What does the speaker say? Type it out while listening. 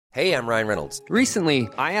Hey, I'm Ryan Reynolds. Recently,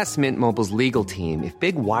 I asked Mint Mobile's legal team if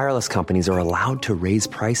big wireless companies are allowed to raise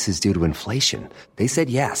prices due to inflation. They said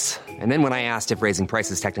yes. And then when I asked if raising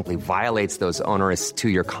prices technically violates those onerous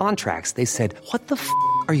two-year contracts, they said, "What the f***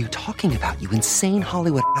 are you talking about, you insane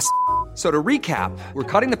Hollywood ass?" So to recap, we're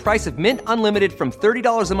cutting the price of Mint Unlimited from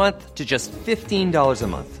 $30 a month to just $15 a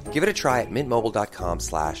month. Give it a try at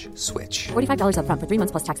mintmobile.com/switch. $45 up front for 3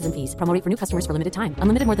 months plus taxes and fees. Promo rate for new customers for limited time.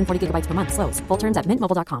 Unlimited more than 40 gigabytes per month. Slows full terms at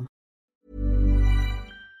mintmobile.com.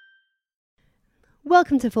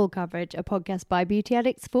 Welcome to Full Coverage, a podcast by beauty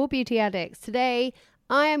addicts for beauty addicts. Today,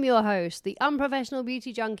 I am your host, the unprofessional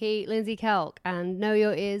beauty junkie, Lindsay Kelk, and no,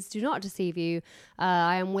 your ears do not deceive you.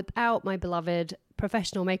 I am without my beloved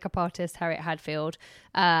professional makeup artist, Harriet Hadfield,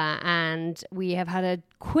 and we have had a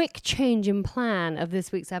quick change in plan of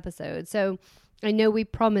this week's episode. So I know we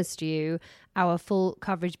promised you our Full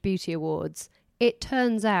Coverage Beauty Awards. It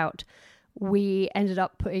turns out we ended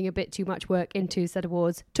up putting a bit too much work into said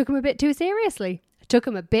awards, took them a bit too seriously. Should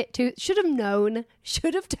have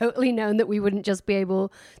totally known that we wouldn't just be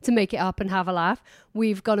able to make it up and have a laugh.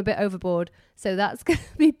 We've gone a bit overboard. So that's going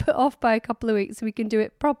to be put off by a couple of weeks so we can do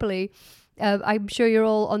it properly. I'm sure you're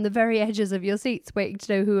all on the very edges of your seats waiting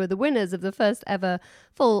to know who are the winners of the first ever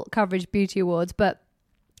Full Coverage Beauty Awards. But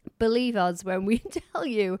believe us when we tell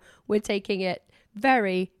you we're taking it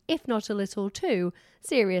very, if not a little too,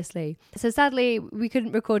 seriously. So sadly, we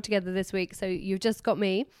couldn't record together this week. So you've just got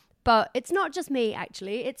me. But it's not just me,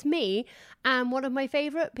 actually. It's me and one of my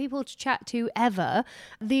favourite people to chat to ever,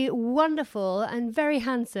 the wonderful and very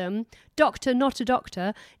handsome Doctor, not a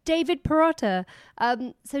doctor, David Perrotta.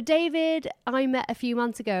 So David, I met a few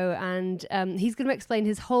months ago, and he's going to explain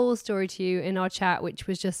his whole story to you in our chat, which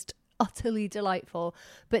was just utterly delightful.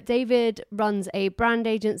 But David runs a brand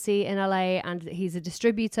agency in LA, and he's a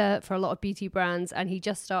distributor for a lot of beauty brands, and he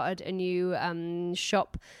just started a new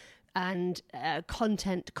shop and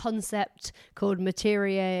content concept called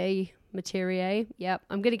Materier. Yep,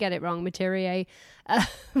 I'm going to get it wrong. Materier.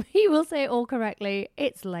 He will say it all correctly.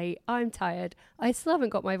 It's late. I'm tired. I still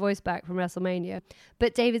haven't got my voice back from WrestleMania.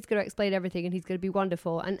 But David's going to explain everything and he's going to be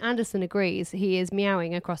wonderful. And Anderson agrees. He is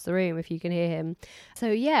meowing across the room if you can hear him. So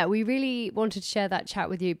yeah, we really wanted to share that chat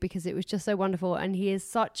with you because it was just so wonderful. And he is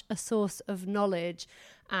such a source of knowledge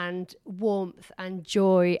and warmth and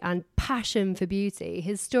joy and passion for beauty.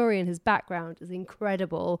 His story and his background is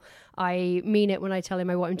incredible. I mean it when I tell him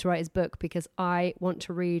I want him to write his book because I want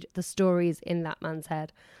to read the stories in that man's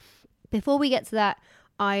head. Before we get to that,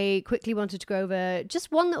 I quickly wanted to go over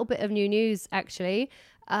just one little bit of new news, actually,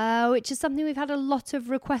 which is something we've had a lot of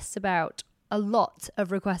requests about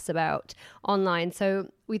online.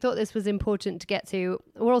 So we thought this was important to get to.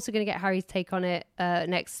 We're also going to get Harry's take on it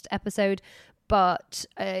next episode. But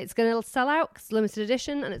it's going to sell out because it's limited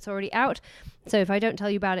edition and it's already out. So if I don't tell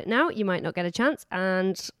you about it now, you might not get a chance.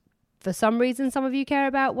 And for some reason, some of you care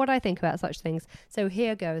about what I think about such things. So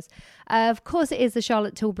here goes. Of course, it is the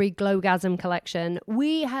Charlotte Tilbury Glowgasm collection.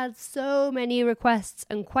 We had so many requests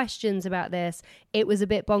and questions about this. It was a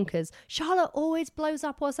bit bonkers. Charlotte always blows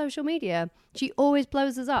up our social media. She always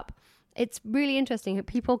blows us up. It's really interesting that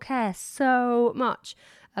people care so much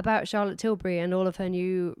about Charlotte Tilbury and all of her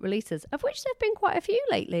new releases, of which there have been quite a few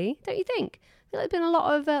lately, don't you think? I feel like there's been a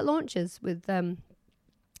lot of launches with the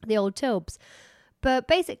old Tilbs. But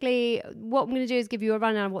basically, what I'm going to do is give you a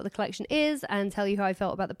rundown of what the collection is and tell you how I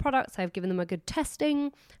felt about the products. I've given them a good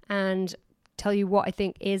testing and tell you what I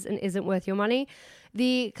think is and isn't worth your money.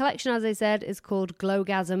 The collection, as I said, is called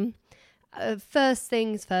Glowgasm. First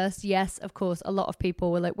things first, yes, of course, a lot of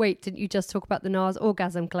people were like, wait, didn't you just talk about the NARS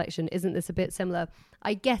Orgasm collection? Isn't this a bit similar?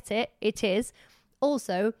 I get it, it is.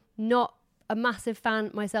 Also, not a massive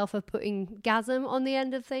fan myself of putting gasm on the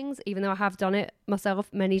end of things, even though I have done it myself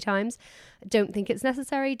many times. Don't think it's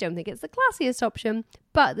necessary, don't think it's the classiest option,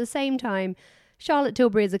 but at the same time, Charlotte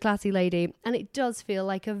Tilbury is a classy lady, and it does feel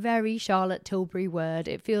like a very Charlotte Tilbury word.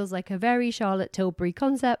 It feels like a very Charlotte Tilbury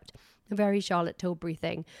concept, a very Charlotte Tilbury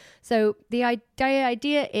thing. So the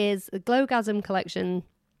idea is the Glowgasm collection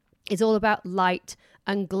is all about light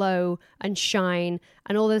and glow and shine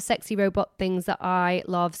and all those sexy robot things that I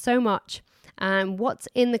love so much. And what's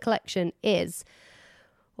in the collection is,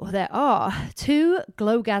 well, there are 2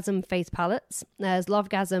 Glowgasm face palettes. There's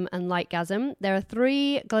Lovegasm and Lightgasm. There are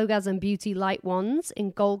 3 Glowgasm Beauty Light Wands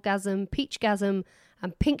in Goldgasm, Peachgasm,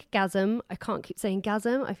 and Pinkgasm. I can't keep saying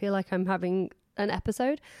gasm. I feel like I'm having an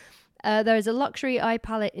episode. There is a luxury eye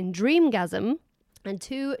palette in Dreamgasm and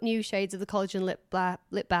 2 new shades of the Collagen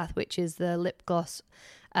Lip Bath, which is the lip gloss.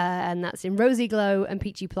 And that's in Rosy Glow and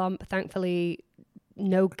Peachy Plump. Thankfully,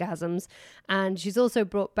 no gasms. And she's also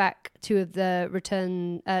brought back two of the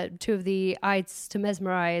Eyes to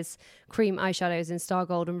Mesmerize cream eyeshadows in Star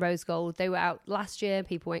Gold and Rose Gold. They were out last year.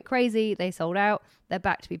 People went crazy. They sold out. They're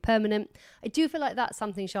back to be permanent. I do feel like that's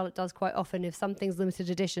something Charlotte does quite often. If something's limited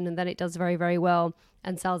edition and then it does very, very well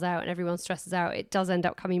and sells out and everyone stresses out, it does end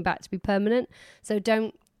up coming back to be permanent. So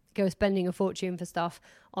don't go spending a fortune for stuff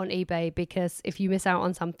on eBay, because if you miss out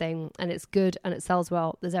on something and it's good and it sells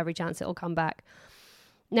well, there's every chance it'll come back.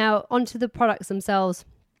 Now, onto the products themselves.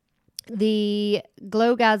 The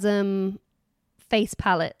Glowgasm face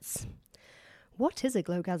palettes. What is a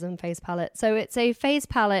Glowgasm face palette? So it's a face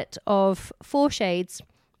palette of 4 shades.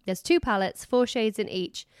 There's 2 palettes, 4 shades in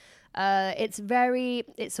each. It's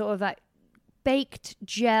sort of that baked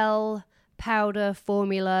gel powder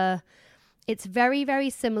formula. It's very, very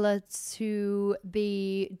similar to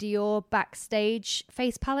the Dior Backstage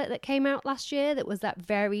face palette that came out last year. That was that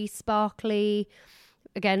very sparkly,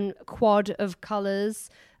 again, quad of colours.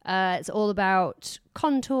 It's all about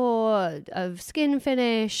contour, of skin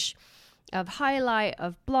finish, of highlight,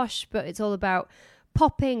 of blush, but it's all about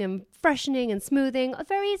popping and freshening and smoothing. A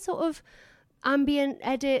very sort of ambient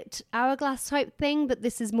edit hourglass type thing, but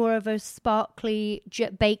this is more of a sparkly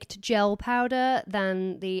baked gel powder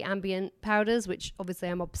than the ambient powders, which obviously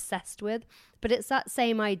I'm obsessed with. But it's that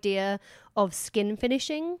same idea of skin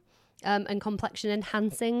finishing and complexion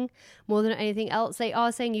enhancing more than anything else. They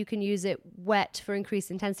are saying you can use it wet for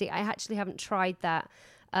increased intensity. I actually haven't tried that,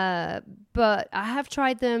 but I have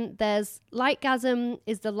tried them. There's Lightgasm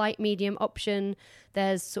is the light medium option.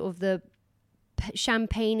 There's sort of the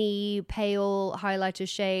champagne-y pale highlighter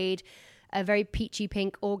shade, a very peachy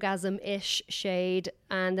pink orgasm-ish shade,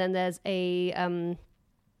 and then there's a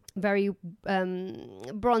very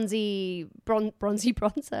bronzy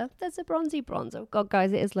bronzer. There's a bronzy bronzer. God,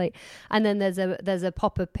 guys, it is late. And then there's a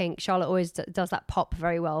pop of pink. Charlotte always does that pop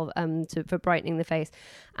very well for brightening the face.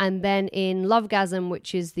 And then in Lovegasm,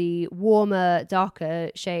 which is the warmer,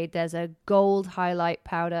 darker shade, there's a gold highlight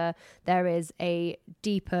powder. There is a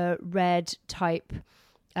deeper red type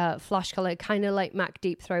flush color, kind of like MAC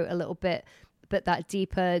Deep Throat a little bit, but that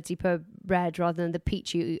deeper red rather than the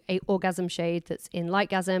peachy orgasm shade that's in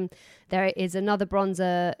Lightgasm. There is another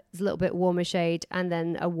bronzer, it's a little bit warmer shade, and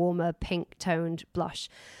then a warmer pink toned blush.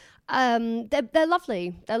 They're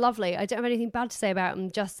lovely. They're lovely. I don't have anything bad to say about them,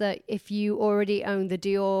 just that if you already own the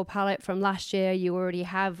Dior palette from last year, you already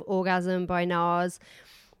have Orgasm by NARS.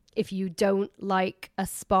 If you don't like a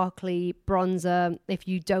sparkly bronzer, if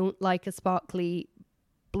you don't like a sparkly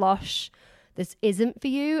blush, this isn't for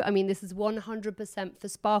you. I mean, this is 100% for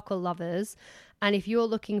sparkle lovers. And if you're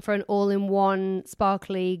looking for an all-in-one,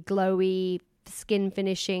 sparkly, glowy, skin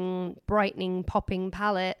finishing, brightening, popping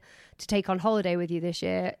palette to take on holiday with you this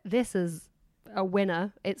year, this is a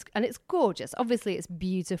winner. It's gorgeous. Obviously, it's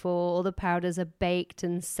beautiful. All the powders are baked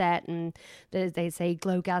and set, and they say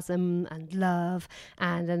Glowgasm and love,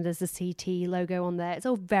 and then there's the CT logo on there. It's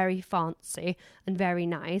all very fancy and very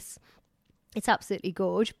nice. It's absolutely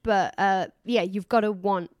gorgeous, but yeah, you've got to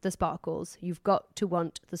want the sparkles. You've got to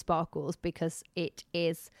want the sparkles because it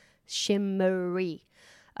is shimmery.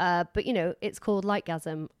 But, you know, it's called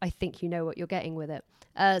Lightgasm. I think you know what you're getting with it.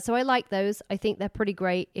 So I like those. I think they're pretty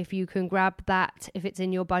great. If you can grab that, if it's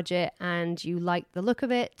in your budget and you like the look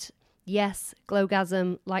of it, yes,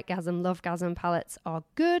 Glowgasm, Lightgasm, Lovegasm palettes are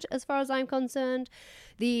good as far as I'm concerned.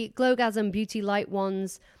 The Glowgasm Beauty Light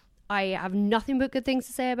ones, I have nothing but good things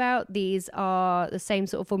to say about. These are the same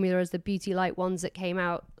sort of formula as the Beauty Light ones that came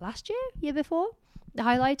out last year before, the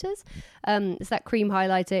highlighters. It's that cream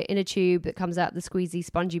highlighter in a tube that comes out the squeezy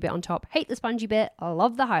spongy bit on top. Hate the spongy bit. I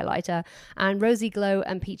love the highlighter. And Rosy Glow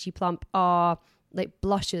and Peachy Plump are like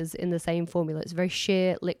blushes in the same formula. It's a very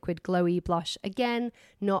sheer, liquid, glowy blush. Again,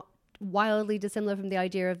 not wildly dissimilar from the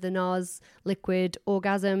idea of the NARS liquid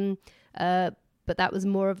Orgasm, but that was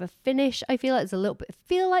more of a finish. I feel like there's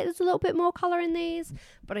a little bit more color in these,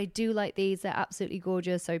 but I do like these. They're absolutely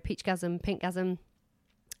gorgeous. So Peachgasm, Pinkgasm.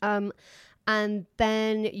 And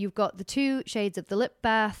then you've got the 2 shades of the Lip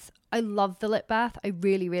Bath. I love the Lip Bath. I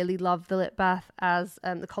really, really love the Lip Bath as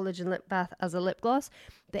the Collagen Lip Bath as a lip gloss,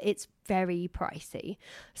 but it's very pricey.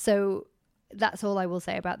 So that's all I will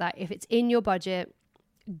say about that. If it's in your budget,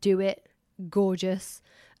 do it. Gorgeous.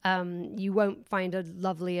 You won't find a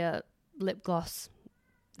lovelier lip gloss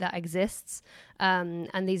that exists.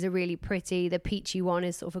 And these are really pretty. The peachy one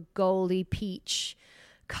is sort of a goldy peach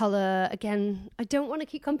color. Again, I don't want to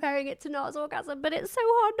keep comparing it to NARS Orgasm, but it's so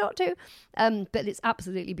hard not to. But it's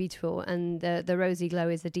absolutely beautiful. And the Rosy Glow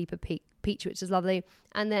is the deeper peach, which is lovely.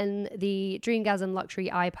 And then the Dreamgasm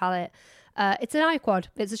Luxury Eye Palette. It's an eye quad.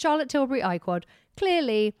 It's a Charlotte Tilbury eye quad.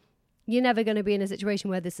 Clearly, you're never going to be in a situation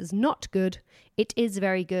where this is not good. It is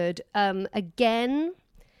very good. Again,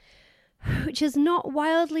 which is not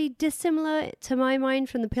wildly dissimilar to my mind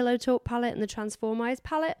from the Pillow Talk palette and the Transformize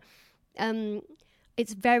palette.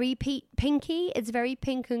 It's very pinky. It's very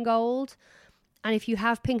pink and gold. And if you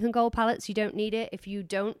have pink and gold palettes, you don't need it. If you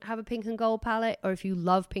don't have a pink and gold palette, or if you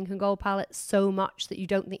love pink and gold palettes so much that you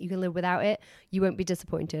don't think you can live without it, you won't be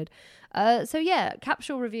disappointed. So yeah,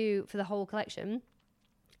 capsule review for the whole collection.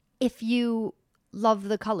 If you love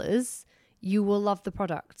the colors, you will love the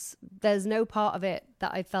products. There's no part of it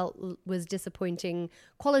that I felt was disappointing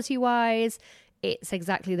quality-wise. It's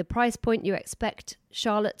exactly the price point you expect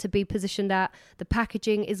Charlotte to be positioned at. The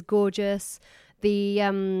packaging is gorgeous.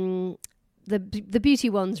 The beauty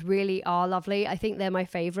ones really are lovely. I think they're my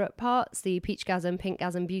favorite parts. The Peachgasm,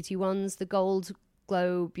 Pinkgasm beauty ones, the Gold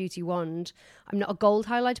Glow beauty wand. I'm not a gold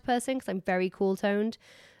highlighter person because I'm very cool toned.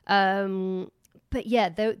 But yeah,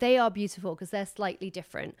 they are beautiful because they're slightly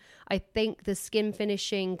different. I think the skin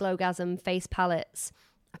finishing Glowgasm face palettes,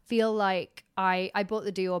 I feel like I bought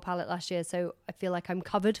the Dior palette last year, so I feel like I'm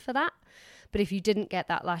covered for that. But if you didn't get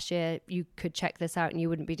that last year, you could check this out and you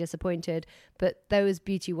wouldn't be disappointed. But those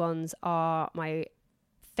beauty ones are my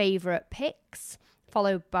favorite picks,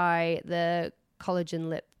 followed by the collagen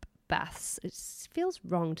lip baths. It feels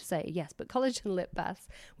wrong to say, yes, but collagen lip baths,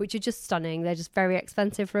 which are just stunning. They're just very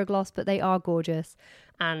expensive for a gloss, but they are gorgeous.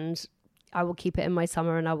 And I will keep it in my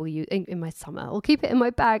summer, and I will use in my summer. I'll keep it in my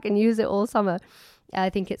bag and use it all summer. I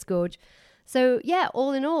think it's gorgeous. So yeah,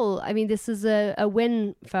 all in all, I mean, this is a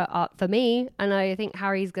win for me, and I think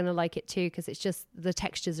Harry's going to like it too, because it's just the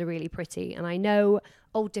textures are really pretty, and I know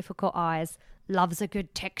Old Difficult Eyes loves a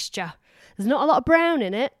good texture. There's not a lot of brown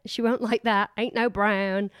in it. She won't like that. Ain't no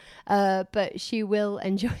brown, but she will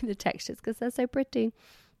enjoy the textures because they're so pretty.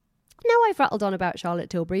 Now I've rattled on about Charlotte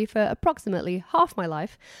Tilbury for approximately half my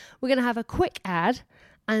life. We're going to have a quick ad,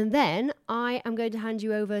 and then I am going to hand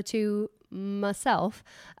you over to myself,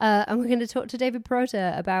 and we're going to talk to David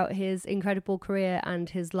Perrotta about his incredible career and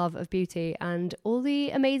his love of beauty and all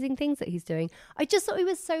the amazing things that he's doing. I just thought it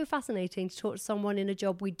was so fascinating to talk to someone in a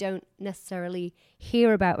job we don't necessarily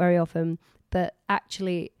hear about very often, but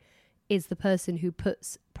actually is the person who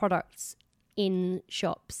puts products in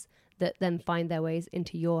shops that then find their ways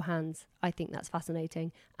into your hands. I think that's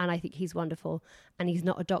fascinating, and I think he's wonderful, and he's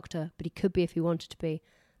not a doctor, but he could be if he wanted to be.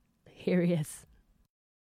 Here he is.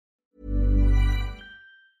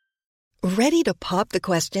 Ready to pop the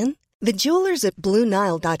question? The jewelers at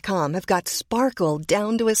BlueNile.com have got sparkle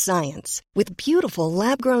down to a science with beautiful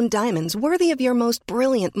lab-grown diamonds worthy of your most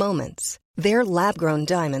brilliant moments. Their lab-grown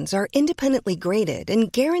diamonds are independently graded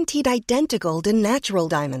and guaranteed identical to natural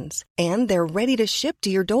diamonds, and they're ready to ship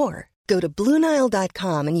to your door. Go to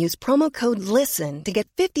BlueNile.com and use promo code LISTEN to get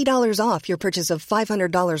 $50 off your purchase of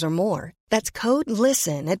 $500 or more. That's code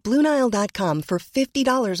LISTEN at BlueNile.com for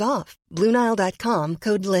 $50 off. BlueNile.com,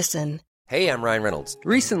 code LISTEN. Hey, I'm Ryan Reynolds.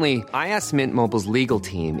 Recently, I asked Mint Mobile's legal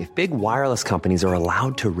team if big wireless companies are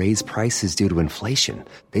allowed to raise prices due to inflation.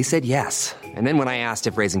 They said yes. And then when I asked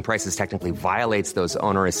if raising prices technically violates those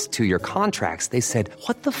onerous 2-year contracts, they said,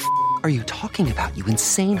 "What the f*** are you talking about, you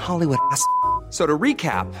insane Hollywood ass?" So to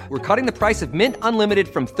recap, we're cutting the price of Mint Unlimited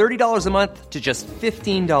from $30 a month to just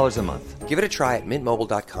 $15 a month. Give it a try at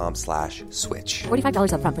mintmobile.com/switch.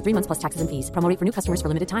 $45 up front for 3 months plus taxes and fees. Promo rate for new customers for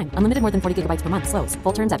limited time. Unlimited more than 40 gigabytes per month. Slows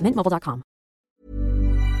full terms at mintmobile.com.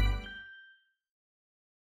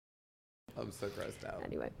 I'm so grossed out.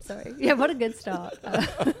 Anyway, sorry. Yeah, what a good start.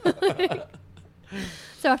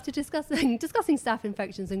 So after discussing staph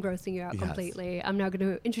infections and grossing you out completely, I'm now going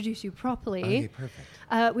to introduce you properly. Okay,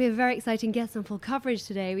 perfect. We have a very exciting guest on Full Coverage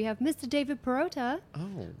today. We have Mr. David Perrotta,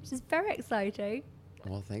 which is very exciting.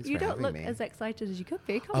 Well, thanks you for having me. You don't look as excited as you could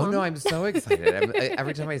be. Come Oh, on. no, I'm so excited.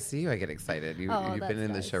 Every time I see you, I get excited. You've that's been in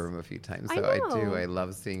the nice. showroom a few times, I so I do. know. I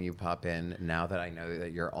love seeing you pop in. Now that I know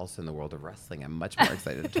that you're also in the world of wrestling, I'm much more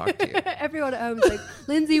excited to talk to you. Everyone at home is like,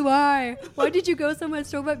 Lindsay, why? Why did you go somewhere to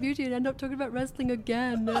talk about beauty and end up talking about wrestling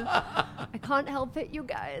again? I can't help it, you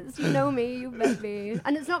guys. You know me. You met me.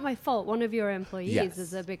 And it's not my fault. One of your employees Yes.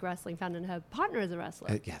 is a big wrestling fan and her partner is a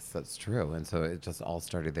wrestler. Yes, that's true. And so it just all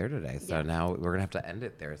started there today. So Yeah. now we're going to have to end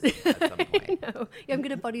it there at some point. No. Yeah, I'm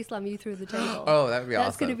going to body slam you through the table. Oh, that would be awesome.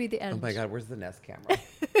 That's going to be the end. Oh my God, where's the Nest camera?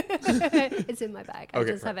 It's in my bag. I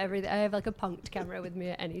Okay, just have everything. I have like a punked camera with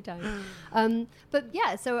me at any time. Mm. But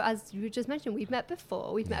yeah, so as you just mentioned, we've met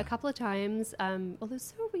before. We've met a couple of times, although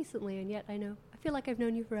so recently, and yet I feel like I've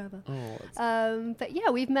known you forever. But yeah,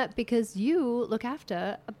 we've met because you look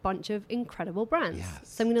after a bunch of incredible brands. Yes.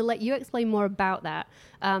 So I'm going to let you explain more about that.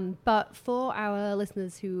 But for our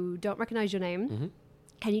listeners who don't recognize your name,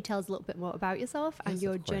 Can you tell us a little bit more about yourself and Yes,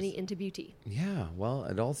 your of course. journey into beauty? Yeah, well,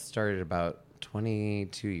 it all started about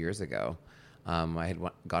 22 years ago. I had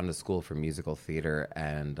gone to school for musical theater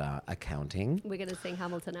and accounting. We're going to sing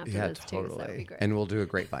Hamilton after Yeah, this too, so that'd be totally. great. And we'll do a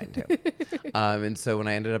grapevine too. And so when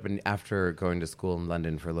I ended up after going to school in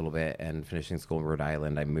London for a little bit and finishing school in Rhode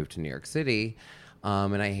Island, I moved to New York City.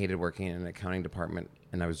 And I hated working in an accounting department,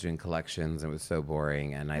 and I was doing collections, and it was so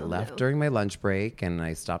boring. And I left during my lunch break, and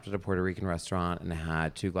I stopped at a Puerto Rican restaurant and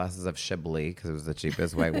had 2 glasses of Chablis because it was the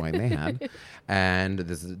cheapest white wine they had, and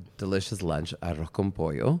this delicious lunch, arroz con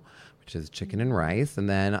pollo, which is chicken and rice. And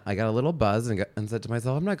then I got a little buzz and said to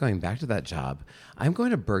myself, I'm not going back to that job. I'm going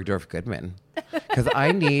to Bergdorf Goodman because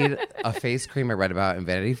I need a face cream I read about in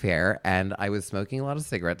Vanity Fair. And I was smoking a lot of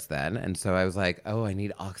cigarettes then. And so I was like, oh, I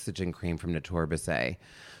need oxygen cream from Natura Bissé.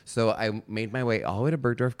 So I made my way all the way to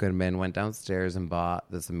Bergdorf Goodman, went downstairs and bought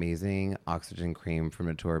this amazing oxygen cream from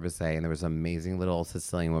Natura Bissé. And there was an amazing little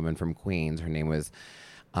Sicilian woman from Queens. Her name was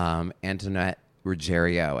Antoinette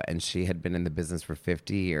Ruggiero, and she had been in the business for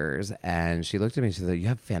 50 years. And she looked at me and she said, you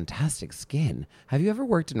have fantastic skin. Have you ever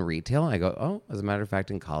worked in retail? And I go, oh, as a matter of fact,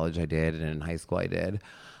 in college I did, and in high school I did.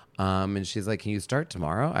 And she's like, can you start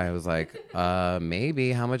tomorrow? I was like,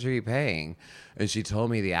 maybe. How much are you paying? And she told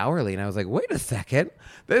me the hourly, and I was like, wait a second.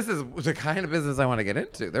 This is the kind of business I want to get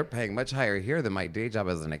into. They're paying much higher here than my day job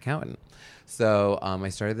as an accountant. So I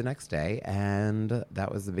started the next day, and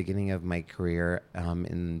that was the beginning of my career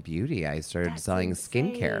in beauty. I started selling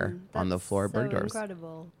skincare on the floor of Bergdorf's.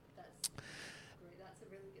 Incredible.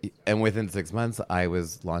 And within 6 months, I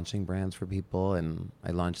was launching brands for people, and I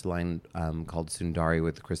launched a line called Sundari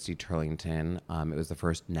with Christy Turlington. It was the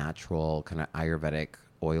first natural kind of Ayurvedic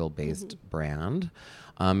oil-based brand,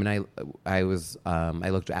 and I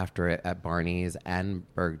looked after it at Barney's and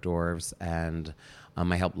Bergdorf's, and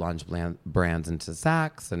I helped launch brands into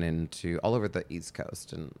Saks and into all over the East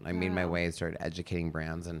Coast, and I made my way, started educating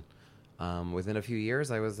brands, and within a few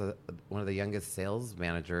years, I was one of the youngest sales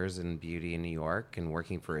managers in beauty in New York and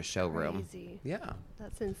working for a showroom. Crazy. Yeah.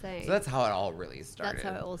 That's insane. So that's how it all really started. That's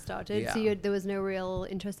how it all started. Yeah. So there was no real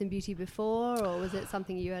interest in beauty before, or was it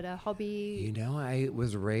something you had a hobby? You know, I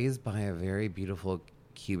was raised by a very beautiful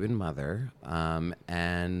Cuban mother,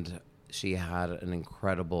 and she had an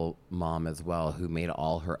incredible mom as well who made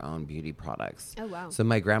all her own beauty products. Oh, wow. So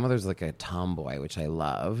my grandmother's like a tomboy, which I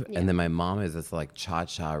love. Yeah. And then my mom is this like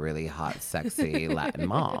cha-cha, really hot, sexy Latin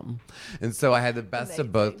mom. And so I had the best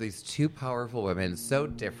of both, these 2 powerful women, so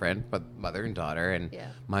different, but mother and daughter. And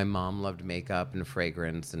my mom loved makeup and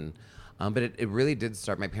fragrance. And but it really did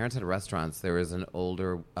start. My parents had restaurants. There was an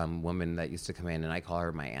older woman that used to come in, and I call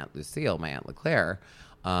her my Aunt Lucille, my Aunt LeClaire.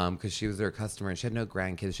 Because she was their customer, and she had no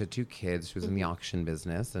grandkids. She had 2 kids. She was in the auction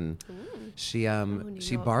business, and she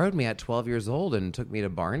borrowed me at 12 years old and took me to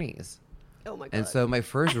Barney's. Oh my God. And so my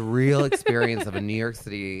first real experience of a New York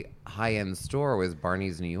City high-end store was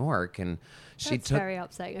Barney's New York, and That's very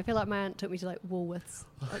upsetting. I feel like my aunt took me to like Woolworths.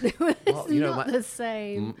 It's Well, you know, not the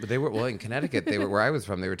same. They were in Connecticut. They were where I was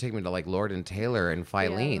from. They were taking me to like Lord and Taylor and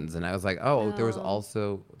Filene's, and I was like, there was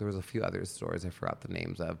a few other stores I forgot the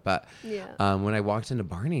names of, but when I walked into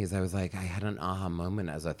Barney's, I was like, I had an aha moment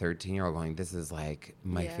as a 13-year-old, going, this is like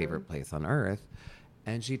my favorite place on earth.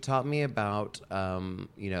 And she taught me about,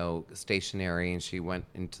 stationery, and she went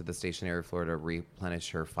into the stationery floor to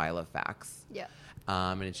replenish her Filofax. Yeah.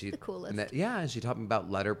 And she the coolest. And she taught me about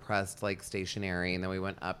letterpressed like stationery, and then we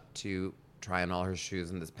went up to try on all her shoes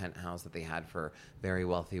in this penthouse that they had for very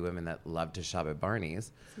wealthy women that loved to shop at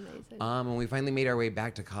Barney's. It's amazing. And we finally made our way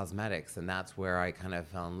back to cosmetics, and that's where I kind of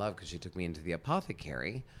fell in love, because she took me into the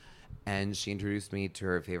apothecary, and she introduced me to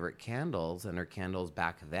her favorite candles, and her candles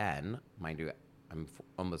back then, mind you, I'm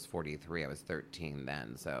almost 43. I was 13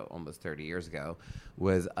 then, so almost 30 years ago,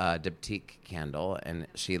 was a Diptyque candle, and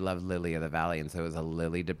she loved Lily of the Valley, and so it was a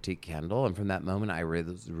Lily Diptyque candle. And from that moment, I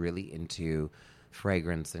was really into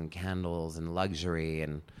fragrance and candles and luxury,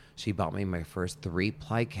 and she bought me my first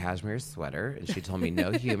 3-ply cashmere sweater, and she told me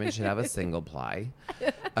no human should have a single ply.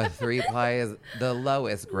 A 3-ply is the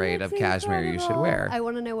lowest grade of cashmere you should wear. I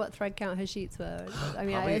want to know what thread count her sheets were. I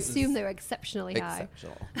mean, I assume they were exceptionally high.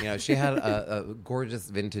 Exceptional. You know, she had a gorgeous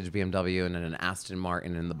vintage BMW and an Aston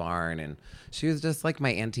Martin in the barn, and she was just like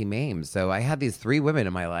my Auntie Mame. So I had these 3 women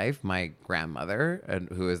in my life: my grandmother,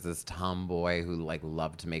 who is this tomboy who like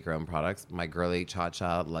loved to make her own products; my girly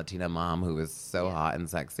cha-cha Latina mom, who was so hot and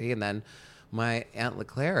sexy; and then my Aunt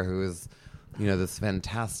LeClaire, who was this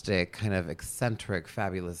fantastic, kind of eccentric,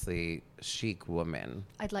 fabulously chic woman.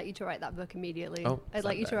 I'd like you to write that book immediately. Oh, I'd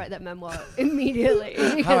like you to someday. write that memoir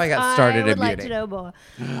immediately. How I got started I would in like beauty. to know more.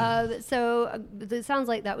 So it sounds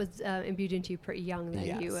like that was imbued into you pretty young. Then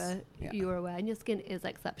Yes. you were aware, and your skin is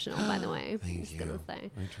exceptional, by the way. Thank you. I'm just gonna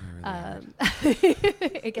say. I try really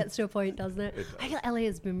hard. It gets to a point, doesn't it? I feel LA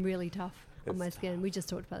has been really tough on my skin. We just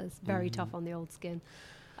talked about this. Very Mm-hmm. tough on the old skin.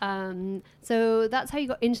 So that's how you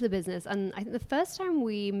got into the business. And I think the first time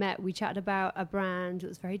we met, we chatted about a brand that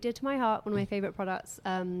was very dear to my heart, one of my favorite products,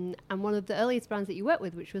 and one of the earliest brands that you worked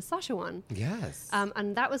with, which was Sasha1. Yes.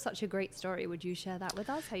 And that was such a great story. Would you share that with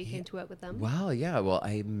us, how you came to work with them? Well, yeah. Well,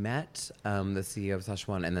 I met the CEO of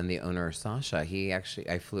Sasha1 and then the owner, Sasha.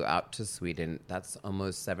 I flew out to Sweden. That's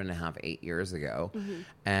almost 7.5, 8 years ago. Mm-hmm.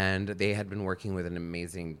 And they had been working with an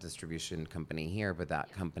amazing distribution company here, but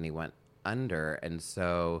that company went under. And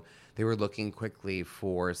so they were looking quickly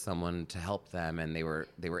for someone to help them. And they were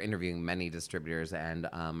interviewing many distributors. And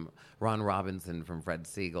Ron Robinson from Fred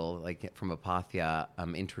Siegel, like from Apathia,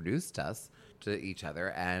 introduced us to each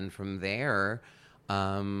other. And from there,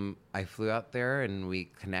 I flew out there and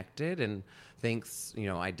we connected, and thanks,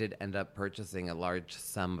 I did end up purchasing a large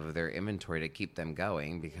sum of their inventory to keep them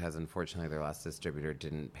going because unfortunately their last distributor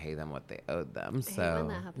didn't pay them what they owed them. So when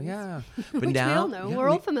that happens. yeah, but Which now we all know. We're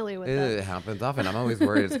all familiar with that. It happens often. I'm always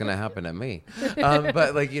worried it's going to happen to me.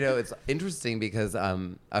 But it's interesting because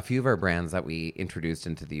a few of our brands that we introduced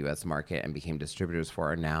into the U.S. market and became distributors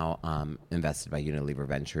for are now invested by Unilever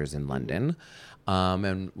Ventures in London.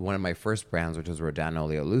 And one of my first brands, which was Rodano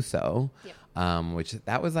Oleoluso, which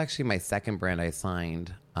that was actually my second brand I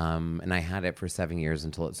signed. And I had it for 7 years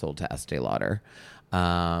until it sold to Estee Lauder.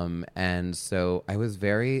 And so I was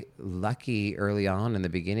very lucky early on in the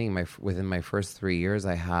beginning. Within my first 3 years,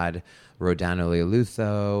 I had Rodano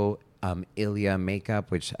Oleoluso, Ilia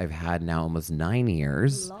makeup, which I've had now almost 9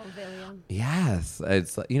 years. Love Ilia. Yes.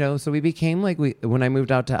 It's, so we became when I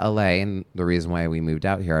moved out to LA, and the reason why we moved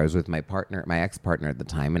out here, I was with my ex-partner at the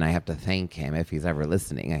time, and I have to thank him if he's ever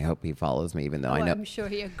listening. I hope he follows me, even though I know. I'm sure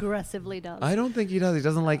he aggressively does. I don't think he does. He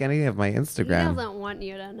doesn't like any of my Instagram. He doesn't want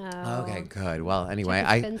you to know. Okay, good. Well, anyway,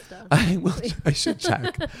 Check his Finsta. I should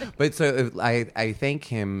check. But so I thank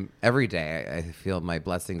him every day. I feel my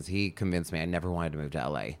blessings. He convinced me I never wanted to move to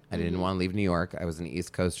LA. I didn't want to leave New York. I was an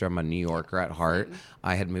East Coaster. I'm a New Yorker at heart.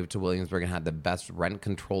 I had moved to Williamsburg and had the best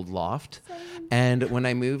rent-controlled loft. And when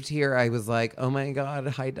I moved here, I was like, oh my God,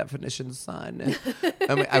 high-definition sun.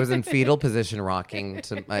 I was in fetal position rocking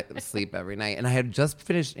to sleep every night. And I had just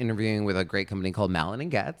finished interviewing with a great company called Malin &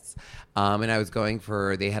 Getz. And I was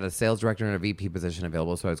they had a sales director and a VP position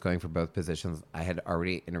available, so I was going for both positions. I had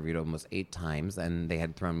already interviewed almost 8 times, and they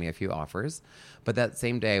had thrown me a few offers. But that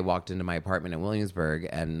same day, I walked into my apartment in Williamsburg,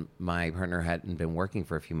 and my partner hadn't been working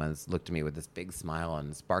for a few months, looked at me with this big smile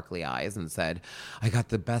and sparkly eyes and said, I got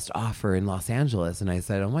the best offer in Los Angeles. And I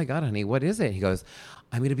said, oh my God, honey, what is it? He goes,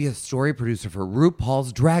 I'm going to be a story producer for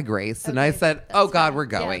RuPaul's Drag Race. And I said, oh God, we're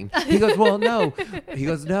going. Yeah. He goes, well, no. He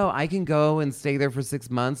goes, no, I can go and stay there for 6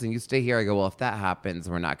 months and you stay here. I go, well, if that happens,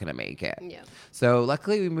 we're not going to make it. Yeah. So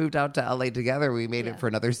luckily we moved out to LA together. We made it for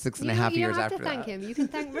another 6.5 years after that. You don't have to thank him. You can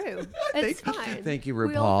thank Ru. It's fine. Thank you, RuPaul.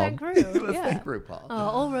 We all thank Ru. Let's yeah. thank RuPaul. Oh,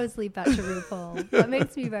 all roads lead back to RuPaul. That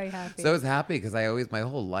makes me very happy. So I was happy because my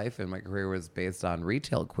whole life and my career was based on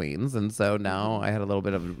retail queens. And so now I had a little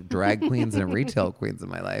bit of drag queens and retail queens in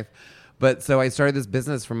my life. But so I started this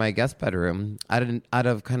business from my guest bedroom out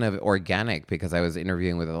of kind of organic because I was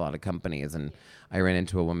interviewing with a lot of companies and I ran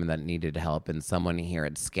into a woman that needed help and someone here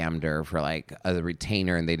had scammed her for like a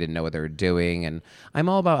retainer and they didn't know what they were doing. And I'm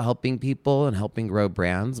all about helping people and helping grow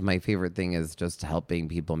brands. My favorite thing is just helping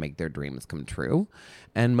people make their dreams come true.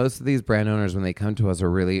 And most of these brand owners, when they come to us,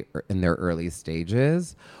 are really in their early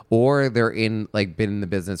stages, or they're been in the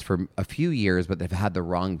business for a few years, but they've had the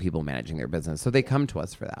wrong people managing their business. So they come to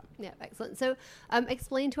us for that. Yeah, excellent. So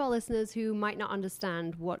explain to our listeners who might not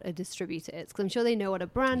understand what a distributor is, because I'm sure they know what a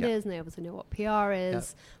brand is, and they obviously know what PR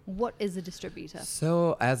is. What is a distributor?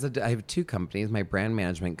 So I have 2 companies. My brand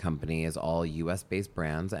management company is all U.S.-based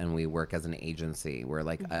brands, and we work as an agency. We're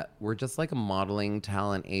like we're just like a modeling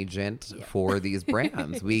talent agent for these brands.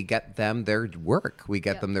 We get them their work. We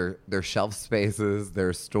get them their shelf spaces,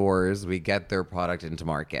 their stores. We get their product into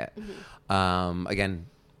market. Again,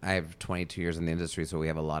 I have 22 years in the industry, so we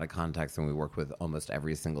have a lot of contacts, and we work with almost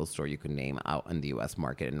every single store you can name out in the U.S.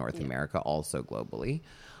 market in North America, also globally.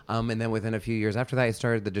 And then within a few years after that, I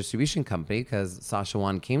started the distribution company because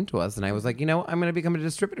Sasha1 came to us and I was like, I'm going to become a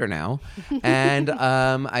distributor now. And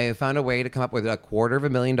I found a way to come up with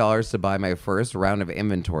 $250,000 to buy my first round of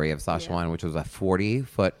inventory of Sasha1, which was a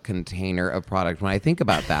 40-foot container of product. When I think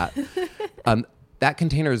about that, That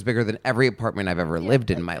container is bigger than every apartment I've ever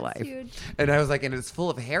lived in my life. huge. And I was like, and it's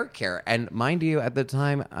full of hair care. And mind you, at the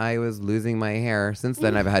time I was losing my hair. Since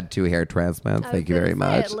then, I've had 2 hair transplants. Thank you very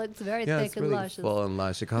much. It looks very Yeah, thick it's and really luscious. full and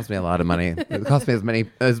lush. It cost me a lot of money. It cost me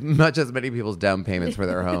as much as many people's down payments for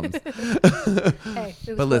their homes. Hey, it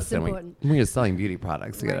was But listen, important. when you're selling beauty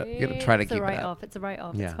products, you gotta try to It's a keep it up. write-off. It's a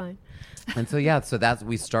write-off. Yeah. It's fine. And so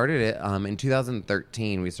we started it in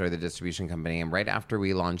 2013. We started the distribution company, and right after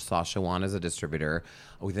we launched Sachajuan as a distributor,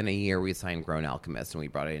 within a year we signed Grown Alchemist, and we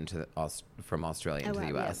brought it into from Australia into the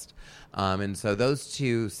U.S. And so those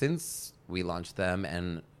two, since we launched them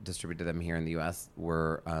and distributed them here in the U.S.,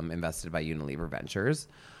 were invested by Unilever Ventures.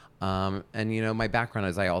 And you know, my background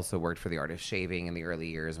is I also worked for the Art of Shaving in the early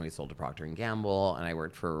years, and we sold to Procter & Gamble, and I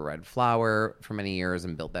worked for Red Flower for many years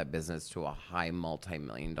and built that business to a high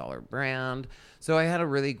multi-million-dollar brand. So I had a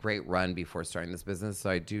really great run before starting this business, so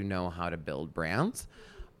I do know how to build brands.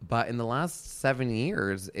 But in the last 7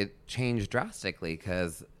 years, it changed drastically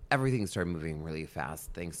because everything started moving really fast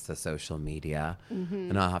thanks to social media.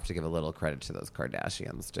 And I'll have to give a little credit to those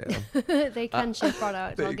Kardashians too. They can ship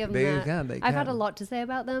products. I'll give them that. They I've had a can. lot to say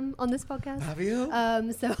about them on this podcast. Have you?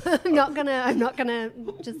 So I'm not gonna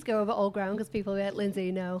just go over old ground because people get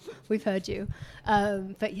Lindsay. No, we've heard you.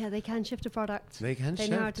 But yeah, they can shift a product. They can They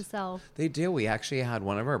know how shift. to sell. They do. We actually had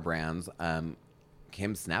one of our brands,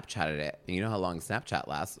 Kim Snapchatted it. And you know how long Snapchat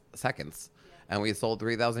lasts? Seconds. And we sold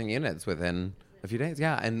 3,000 units within a few days.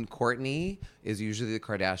 Yeah. And Kourtney is usually the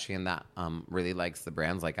Kardashian that really likes the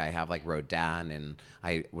brands. Like I have like Rodin, and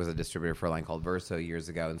I was a distributor for a line called Verso years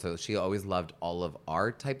ago. And so she always loved all of our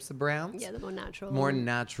types of brands. Yeah, the more natural. More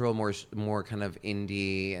natural, more kind of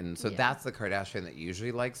indie. And so that's the Kardashian that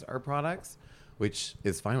usually likes our products, which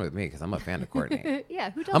is fine with me because I'm a fan of Kourtney. Yeah,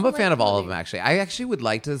 who doesn't? I'm a like fan of all of Kourtney? them, actually. I actually would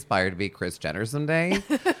like to aspire to be Kris Jenner someday.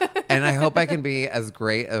 And I hope I can be as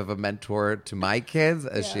great of a mentor to my kids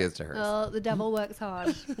as she is to hers. Well, the devil works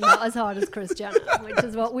hard, not as hard as Kris Jenner, which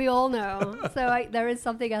is what we all know. So there is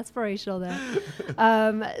something aspirational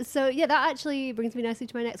there. So yeah, that actually brings me nicely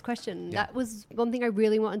to my next question. That was one thing I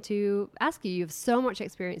really wanted to ask you. You have so much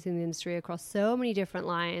experience in the industry across so many different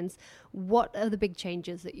lines. What are the big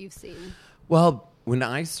changes that you've seen? Well, when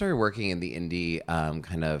I started working in the indie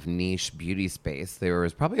kind of niche beauty space, there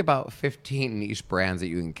was probably about 15 niche brands that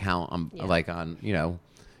you can count on, like on, you know,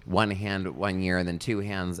 one hand 1 year and then 2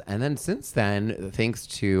 hands. And then since then, thanks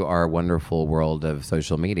to our wonderful world of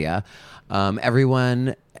social media,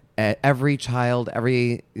 everyone, every child,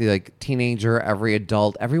 every like teenager, every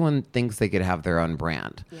adult, everyone thinks they could have their own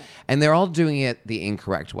brand. Yeah. And they're all doing it the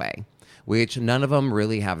incorrect way, which none of them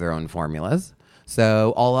really have their own formulas.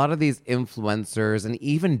 So a lot of these influencers and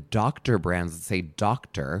even doctor brands that say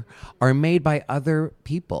doctor are made by other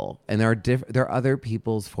people, and they're other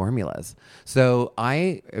people's formulas. So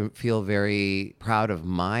I feel very proud of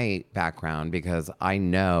my background because I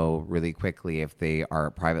know really quickly if they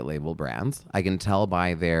are private label brands. I can tell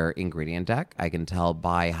by their ingredient deck. I can tell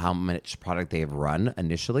by how much product they have run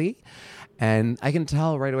initially. And I can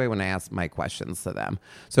tell right away when I ask my questions to them.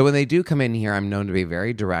 So when they do come in here, I'm known to be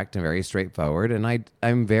very direct and very straightforward. And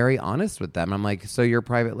I'm very honest with them. I'm like, so you're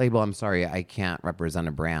private label. I'm sorry, I can't represent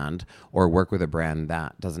a brand or work with a brand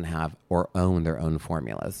that doesn't have or own their own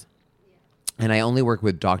formulas. And I only work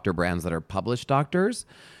with doctor brands that are published doctors,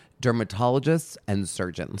 dermatologists, and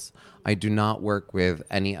surgeons. I do not work with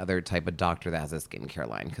any other type of doctor that has a skincare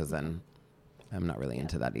line because then I'm not really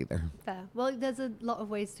into that either. Fair. Well, there's a lot of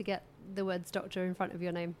ways to get the words doctor in front of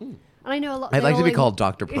your name. And I know a lot. I'd like to be called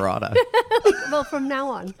Dr. Parada. Well, from now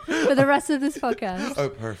on, for the rest of this podcast. Oh,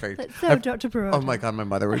 perfect. So, Dr. Perota. Oh my God, my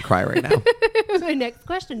mother would cry right now. My next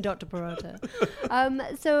question, Dr. Perota.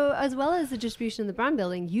 So, as well as the distribution and the brand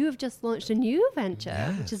building, you have just launched a new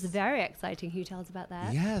venture, which is very exciting. Can you tell us about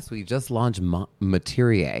that? Yes, we just launched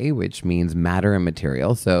Materier, which means matter and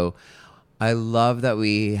material. So I love that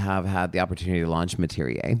we have had the opportunity to launch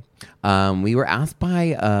Materier. We were asked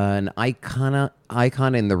by an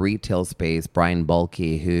icon in the retail space, Brian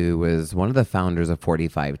Bulkey, who was one of the founders of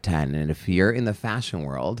 4510. And if you're in the fashion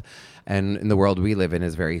world, and in the world we live in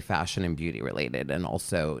is very fashion and beauty related and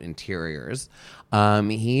also interiors,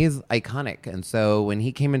 he's iconic. And so when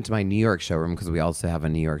he came into my New York showroom, because we also have a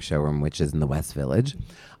New York showroom, which is in the West Village,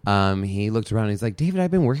 he looked around and he's like, David,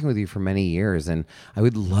 I've been working with you for many years, and I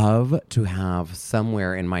would love to have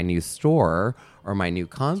somewhere in my new store or my new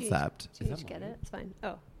concept. Did you get it? It's fine.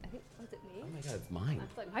 Oh, I think, was it me? Oh my God, it's mine.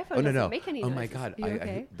 Like, my phone doesn't make any Oh my noises. God, You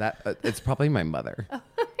okay? it's probably my mother.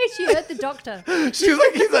 She heard the doctor. She's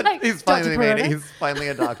like, Like, he's Dr. finally made it. Perota? He's finally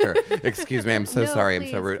a doctor. Excuse me, I'm so No, sorry. I'm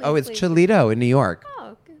please, so rude. please, Oh, it's please. Cholito in New York.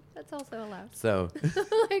 Oh, good. That's That's also allowed. So,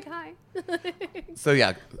 Like, hi. so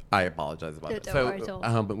yeah, I apologize about that. Don't worry at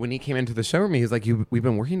all. But when he came into the showroom, he was like, we've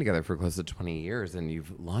been working together for close to 20 years, and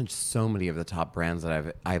you've launched so many of the top brands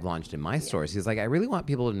that I've launched in my stores. He's like, I really want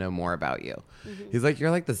people to know more about you. He's like,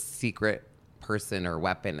 you're like the secret person or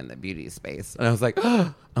weapon in the beauty space. And I was like,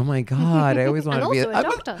 oh my God, I always wanted to be also a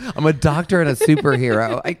doctor. I'm a doctor and a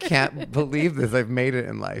superhero. I can't believe this. I've made it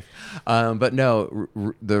in life. But no,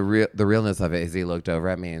 the realness of it is he looked over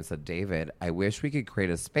at me and said, David, I wish we could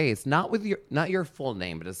create a space, not your full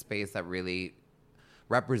name, but a space that really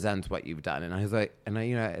represents what you've done. And I was like, and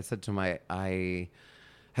I said to him, I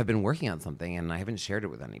have been working on something and I haven't shared it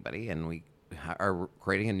with anybody. And we are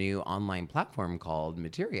creating a new online platform called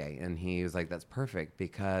Materia. And he was like, that's perfect,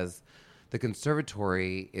 because the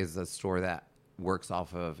Conservatory is a store that works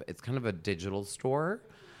off of, it's kind of a digital store,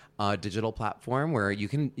 digital platform where you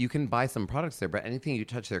can buy some products there, but anything you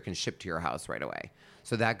touch there can ship to your house right away.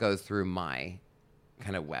 So that goes through my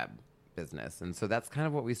kind of web business. And so that's kind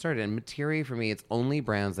of what we started. And Materia, for me, it's only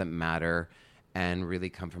brands that matter and really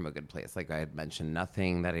come from a good place. Like I had mentioned,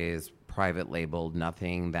 nothing that is private labeled,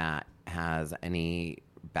 nothing that has any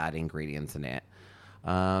bad ingredients in it.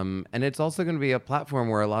 And it's also going to be a platform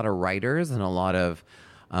where a lot of writers and a lot of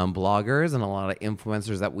bloggers and a lot of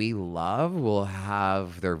influencers that we love will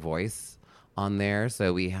have their voice on there.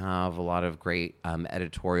 So we have a lot of great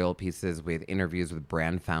editorial pieces with interviews with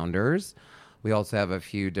brand founders. We also have a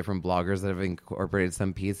few different bloggers that have incorporated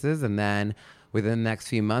some pieces. And then within the next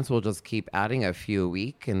few months, we'll just keep adding a few a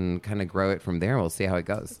week and kind of grow it from there. We'll see how it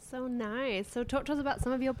goes. So nice. So talk to us about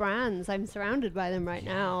some of your brands. I'm surrounded by them right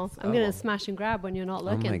now. I'm going to smash and grab when you're not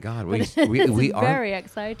looking. Oh my God. We are very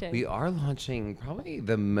exciting. We are launching probably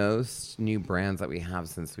the most new brands that we have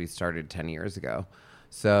since we started 10 years ago.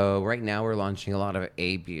 So right now we're launching a lot of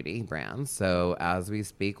A-beauty brands. So as we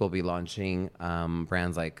speak, we'll be launching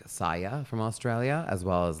brands like Saya from Australia, as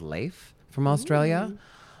well as Leif from Australia.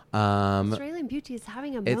 Australian beauty is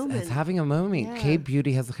having a moment. It's having a moment. Yeah.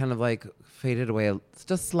 K-beauty has kind of like faded away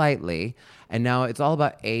just slightly. And now it's all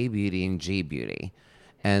about A-beauty and G-beauty.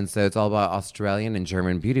 And so it's all about Australian and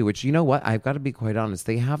German beauty, which, you know what? I've got to be quite honest.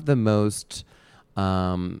 They have the most...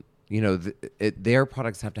 their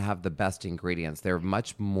products have to have the best ingredients. They're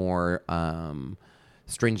much more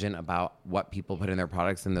stringent about what people put in their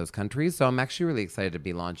products in those countries. So I'm actually really excited to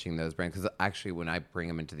be launching those brands, because actually when I bring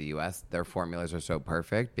them into the U.S., their formulas are so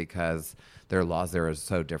perfect because their laws there are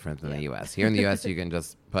so different than the U.S. Here in the U.S., you can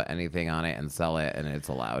just put anything on it and sell it and it's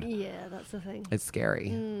allowed. Yeah, that's the thing. It's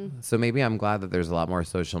scary. So maybe I'm glad that there's a lot more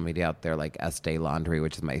social media out there, like Estee Laundry,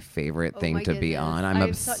 which is my favorite thing to be on. I'm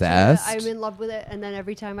obsessed. I'm in love with it. And then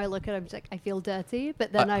every time I look at it, I'm just like, I feel dirty.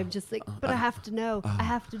 But then I'm just like, but I have to know. I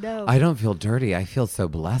have to know. I don't feel dirty. I feel so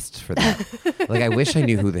blessed for that. Like, I wish I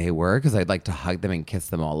knew who they were, because I'd like to hug them and kiss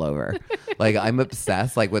them all over. Like, I'm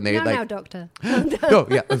obsessed. Like, when they now, doctor. Oh,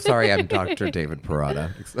 yeah. I'm sorry. I'm Dr. David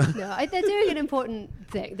Parada. No, they're doing an important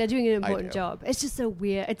thing. They're doing an important job. It's just so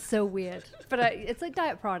weird. It's so weird. But it's like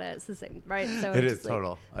Diet Prada. It's the same, right? So It I'm is just,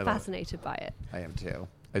 total. Like, fascinated by it. I am too.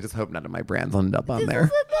 I just hope none of my brands end up on This there. is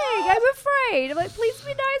the thing. I'm afraid. I'm like, please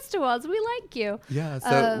be nice to us. We like you. Yeah.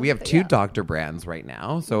 So we have two yeah. doctor brands right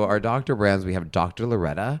now. So our doctor brands, we have Dr.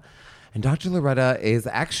 Loretta. And Dr. Loretta is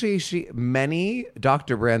actually, many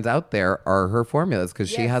doctor brands out there are her formulas, because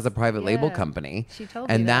she has a private label company. She told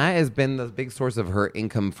me and that has been the big source of her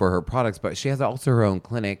income for her products. But she has also her own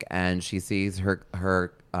clinic, and she sees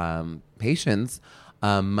her patients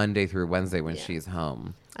Monday through Wednesday when she's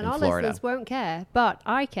home And in our Florida. listeners won't care, but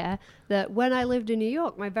I care that when I lived in New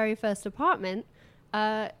York, my very first apartment,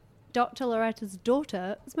 Dr. Loretta's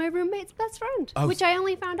daughter was my roommate's best friend, which I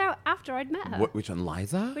only found out after I'd met her. Which one,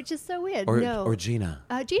 Liza? Which is so weird. Or Gina?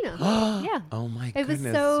 Gina. Yeah. Oh my It was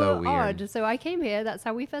goodness, so, so weird. odd. So I came here. That's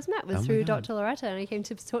how we first met, was Oh my through God. Dr. Loretta. And I came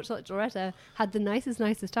to talk to Dr. Loretta, had the nicest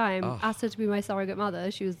time, asked her to be my surrogate mother.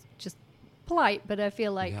 She was just polite, but I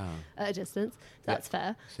feel like at a distance. That's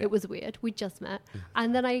fair. It was weird. We just met.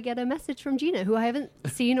 And then I get a message from Gina, who I haven't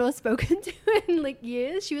seen or spoken to in like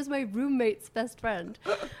years. She was my roommate's best friend.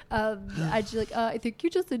 And she's like, I think you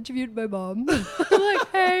just interviewed my mom. I'm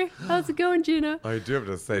like, hey, how's it going, Gina? I do have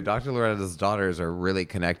to say, Dr. Loretta's daughters are really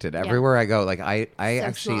connected. Everywhere I go, like I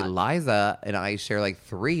actually, smart. Liza and I share like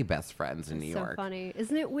 3 best friends in New So York. funny.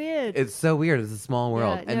 Isn't it weird? It's so weird. It's a small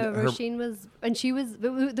world. Yeah, no, Roisin was, and she was,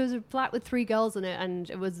 there was a flat with 3 3 girls in it, and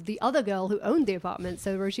it was the other girl who owned the apartment.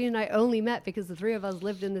 So Roisin and I only met because the 3 of us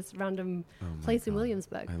lived in this random place in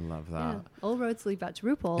Williamsburg. I love that. Yeah. All roads lead back to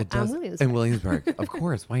RuPaul It does. and Williamsburg. And Williamsburg. Of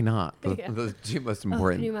course. Why not? The 2 most Can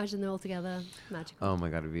important. you imagine them all together? Magical. Oh my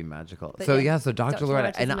God, it'd be magical. But So yeah, so Dr. Dr.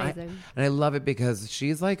 Loretta, Loretta's and amazing. I love it because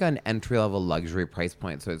she's like an entry level luxury price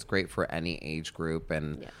point. So it's great for any age group.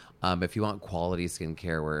 And if you want quality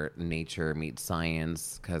skincare where nature meets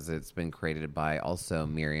science, because it's been created by also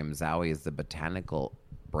Miriam Zowie, is the botanical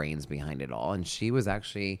brains behind it all. And she was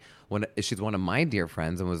actually she's one of my dear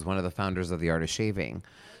friends and was one of the founders of The Art of Shaving.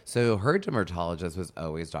 So her dermatologist was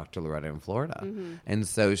always Dr. Loretta in Florida. And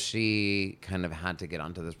so she kind of had to get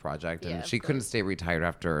onto this project, and she couldn't stay retired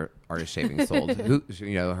after Art of Shaving sold.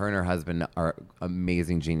 Her and her husband are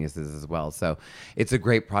amazing geniuses as well. So it's a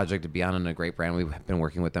great project to be on and a great brand. We've been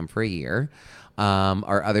working with them for a year.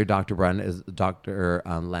 Our other Dr. Brun is Dr.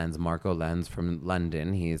 Lenz, Marco Lenz from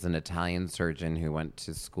London. He's an Italian surgeon who went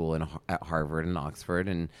to school at Harvard and Oxford,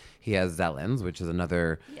 and he has Zellens, which is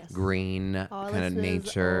another green kind of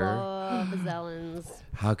nature. Love Zellens.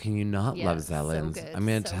 How can you not love so Zellens? good, I'm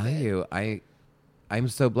going to so tell good. you, I'm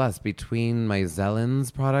so blessed between my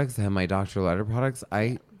Zellens products and my Dr. Loretta products.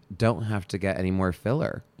 I don't have to get any more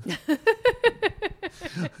filler.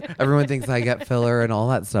 Everyone thinks I get filler and all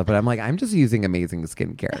that stuff, but I'm like, I'm just using amazing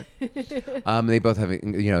skincare. They both have,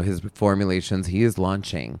 his formulations. He is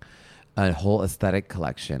launching a whole aesthetic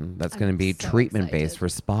collection that's going to be so treatment based excited. for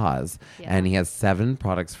spas, and he has 7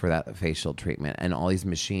 products for that facial treatment and all these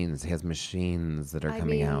machines. He has machines that are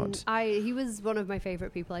coming out. He was one of my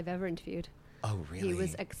favorite people I've ever interviewed. Oh, really? He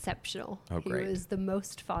was exceptional. Oh, great. He was the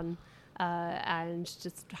most fun and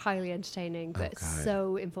just highly entertaining, but God.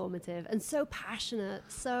 so informative and so passionate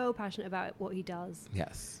about what he does.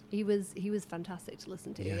 Yes. He was fantastic to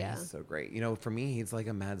listen to. Yeah. He's so great. For me, he's like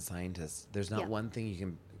a mad scientist. There's not one thing you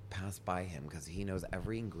can pass by him because he knows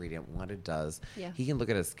every ingredient, what it does. Yeah. He can look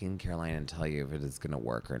at a skincare line and tell you if it is going to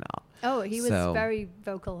work or not. Oh, he was very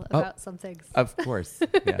vocal about some things. Of course.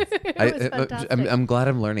 Yes. was fantastic. I'm glad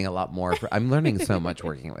I'm learning a lot more. I'm learning so much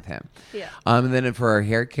working with him. Yeah. And then for our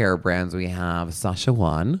hair care brands, we have Sasha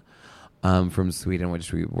Wan from Sweden,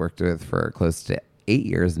 which we worked with for close to 8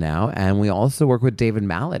 years now. And we also work with David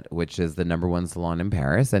Mallet, which is the #1 salon in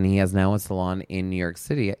Paris. And he has now a salon in New York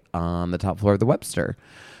City on the top floor of the Webster.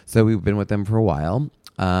 So we've been with them for a while.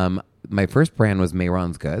 My first brand was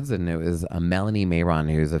Mayron's Goods, and it was Melanie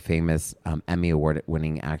Mayron, who's a famous Emmy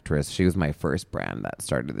Award-winning actress. She was my first brand that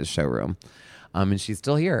started the showroom. And she's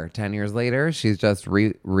still here 10 years later. She's just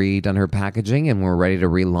redone her packaging, and we're ready to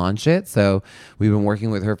relaunch it. So we've been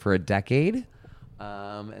working with her for a decade.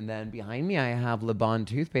 And then behind me, I have Le Bon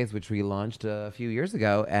toothpaste, which we launched a few years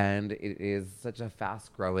ago, and it is such a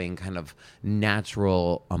fast-growing kind of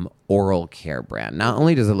natural oral care brand. Not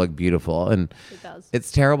only does it look beautiful, and It does.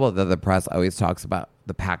 it's terrible that the press always talks about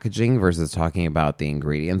the packaging versus talking about the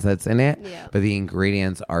ingredients that's in it. Yeah. But the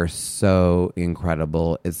ingredients are so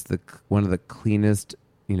incredible. It's one of the cleanest,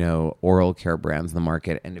 oral care brands in the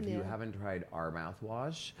market. And if you haven't tried our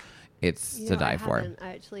mouthwash, it's to die for. I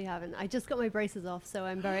actually haven't. I just got my braces off, so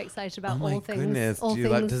I'm very excited about Oh my all things, goodness. all Do you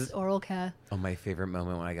like- things oral care. Oh, my favorite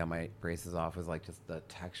moment when I got my braces off was like just the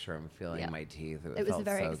texture and feeling my teeth. It was a felt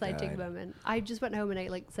very so exciting good. moment. I just went home and ate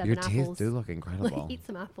like 7 Your apples. teeth do look incredible. Eat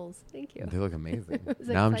some apples. Thank you. They look amazing. was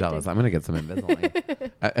Now I'm exciting. jealous. I'm going to get some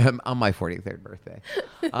Invisalign on my 43rd birthday.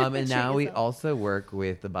 And now we yourself. also work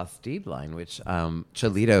with the Bastide line, which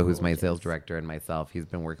Cholito, who's my sales director, and myself, he's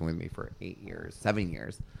been working with me for 7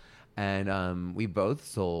 years. And we both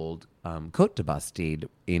sold Côte de Bastide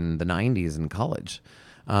in the 90s in college.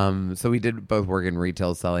 So we did both work in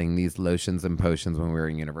retail selling these lotions and potions when we were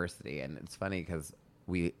in university. And it's funny because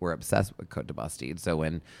we were obsessed with Côte de Bastide. So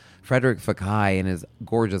when Frederic Fekkai and his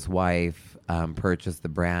gorgeous wife purchased the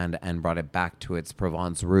brand and brought it back to its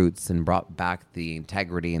Provence roots and brought back the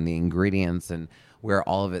integrity and the ingredients and where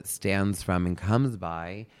all of it stands from and comes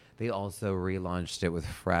by, they also relaunched it with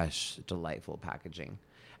fresh, delightful packaging.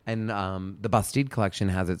 And the Bastide collection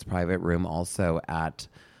has its private room also at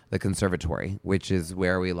the Conservatory, which is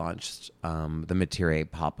where we launched the Metier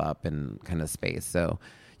pop-up and kind of space. So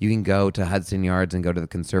you can go to Hudson Yards and go to the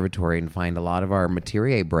Conservatory and find a lot of our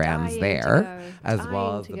Metier brands Dying there, to go. as Dying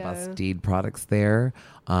well as to the go. Bastide products there.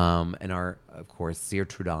 And our, of course, Cire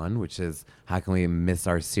Trudon, which is, how can we miss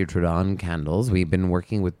our Cire Trudon candles? We've been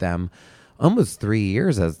working with them almost 3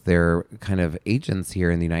 years as their kind of agents here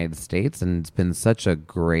in the United States. And it's been such a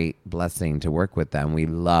great blessing to work with them. We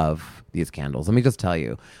love these candles. Let me just tell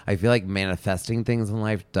you, I feel like manifesting things in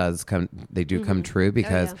life do come true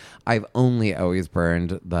because I've only always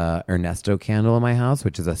burned the Ernesto candle in my house,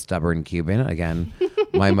 which is a stubborn Cuban. Again,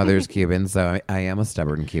 My mother's Cuban, so I am a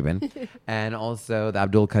stubborn Cuban. And also the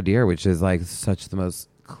Abdul Qadir, which is like such the most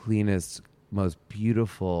cleanest, most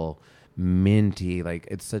beautiful, minty, like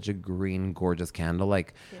it's such a green, gorgeous candle.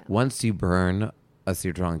 Like once you burn a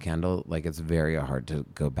citron candle, like it's very hard to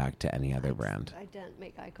go back to any other brand. I don't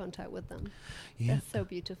make eye contact with them. Yeah. They're so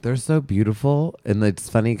beautiful. They're so beautiful. And it's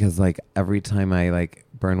funny because like every time I like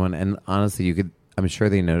burn one, and honestly, I'm sure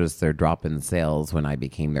they noticed their drop in sales when I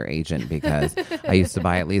became their agent because I used to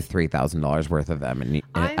buy at least $3,000 worth of them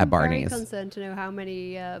at Barney's. I'm very concerned to know how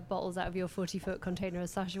many bottles out of your 40-foot container of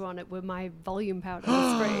Szechuan were my volume powder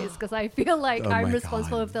sprays, because I feel like I'm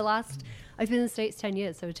responsible of the last. I've been in the States 10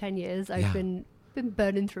 years, so 10 years I've been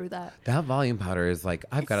burning through that. That volume powder is like,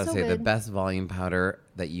 I've got to so say, the good. best volume powder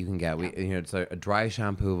that you can get. It's a dry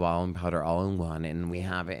shampoo volume powder all in one, and we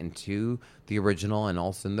have it in two, the original and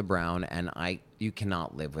also in the brown, and you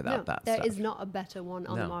cannot live without that There stuff. is not a better one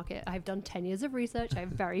on the market. I've done 10 years of research. I have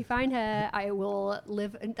very fine hair. I will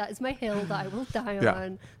live, and that is my hill that I will die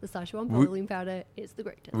on. The Szechuan volume powder is the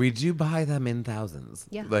greatest. We do buy them in thousands.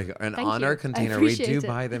 Yeah. Like, and Thank on you. our I container, we appreciate do it.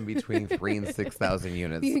 buy them between 3,000 and 6,000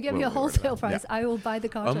 units. You can give me a wholesale price. Yeah. I will buy the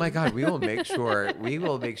carton. Oh my God, we will make sure. We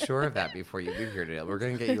will make sure of that before you leave here today. We're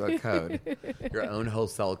going to get you a code, your own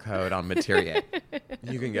wholesale code on Materia.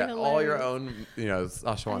 You can get all your own,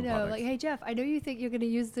 Szechuan I know, products. like, hey Jeff, I know you think you're going to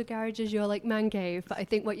use the garage as your like man cave, but I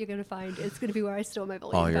think what you're going to find is going to be where I store my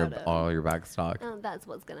volume powder. all your back stock. That's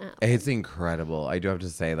what's going to happen. It's incredible. I do have to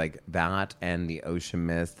say, like that and the Ocean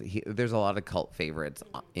Mist. There's a lot of cult favorites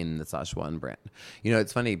in the Szechuan brand.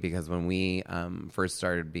 It's funny because when we first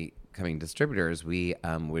started becoming distributors, we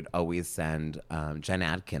would always send Jen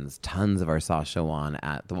Atkins tons of our Szechuan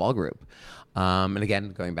at the Wall Group. And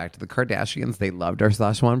again, going back to the Kardashians, they loved our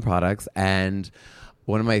Szechuan products. And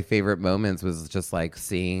one of my favorite moments was just like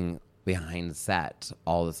seeing behind set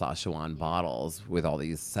all the Szechuan bottles with all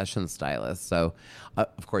these session stylists. So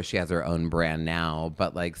of course she has her own brand now,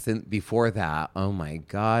 but like since before that, oh my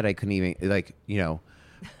God, I couldn't even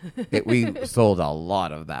we sold a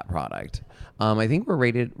lot of that product. I think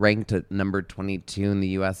we're ranked at number 22 in the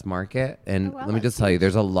U.S. market. And let me just tell you,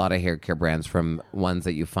 there's a lot of hair care brands, from ones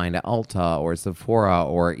that you find at Ulta or Sephora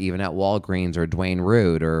or even at Walgreens or Dwayne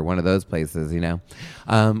Root or one of those places, or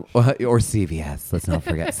CVS. Let's not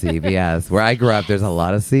forget CVS. Where I grew up, there's a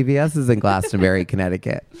lot of CVSs in Glastonbury,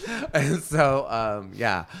 Connecticut. And so,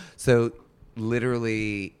 So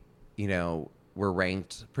literally, we're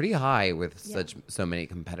ranked pretty high with so many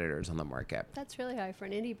competitors on the market. That's really high for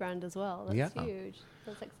an indie brand as well. That's huge.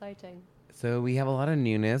 That's exciting. So we have a lot of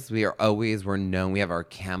newness. We're known. We have our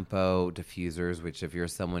Campo diffusers, which if you're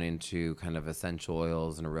someone into kind of essential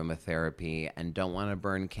oils and aromatherapy and don't want to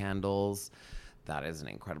burn candles, that is an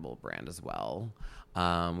incredible brand as well.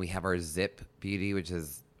 We have our Zip Beauty, which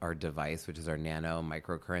is our device, which is our nano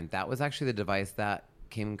microcurrent. That was actually the device that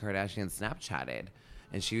Kim Kardashian Snapchatted.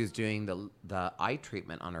 And she was doing the eye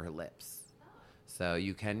treatment on her lips. So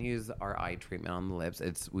you can use our eye treatment on the lips.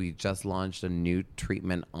 We just launched a new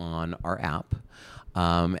treatment on our app.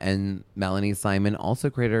 And Melanie Simon also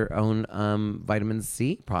created her own vitamin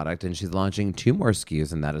C product, and she's launching 2 more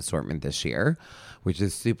SKUs in that assortment this year, which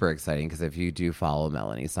is super exciting because if you do follow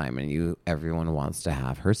Melanie Simon, everyone wants to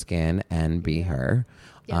have her skin and be her.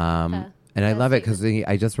 And I love it because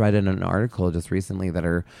I just read in an article just recently that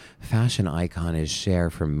her fashion icon is Cher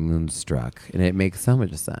from Moonstruck, and it makes so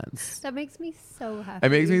much sense. That makes me so happy. It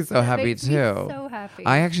makes me so happy too. So happy.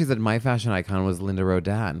 I actually said my fashion icon was Linda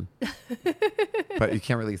Rodan, but you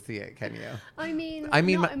can't really see it, can you? I mean,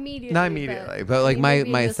 not immediately, but like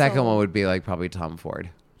my second one would be like probably Tom Ford.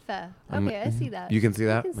 Fair. Okay, I see that. You can see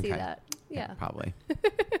that. I can see that. Yeah, probably.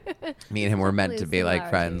 Me and him were meant to be like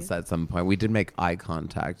friends at some point. We did make eye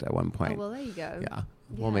contact at one point. Oh, well, there you go. Yeah.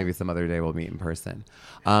 Well, maybe some other day we'll meet in person.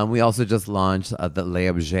 We also just launched the Les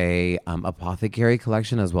Objets Apothecary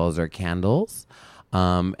collection as well as our candles,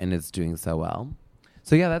 and it's doing so well.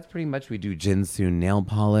 So yeah, that's pretty much. We do Jinsu nail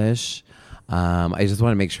polish. I just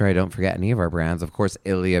want to make sure I don't forget any of our brands. Of course,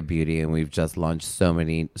 Ilia Beauty, and we've just launched so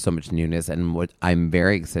much newness. And what I'm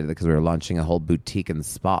very excited because we're launching a whole boutique and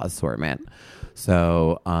spa assortment.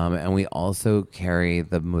 So, and we also carry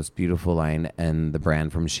the most beautiful line and the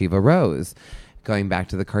brand from Shiva Rose. Going back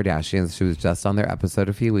to the Kardashians, she was just on their episode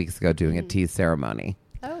a few weeks ago doing a tea ceremony.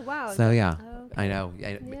 Oh, wow. So yeah, okay. I know.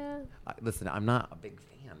 Yeah. Listen, I'm not a big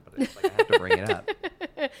fan, but it's like I have to bring it up.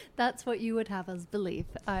 That's what you would have us believe,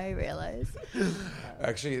 I realize.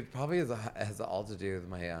 Actually, it probably has all to do with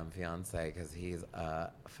my fiance because he's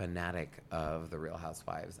a fanatic of the Real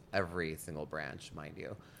Housewives, every single branch, mind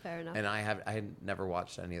you. Fair enough. And I had never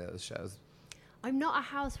watched any of those shows. I'm not a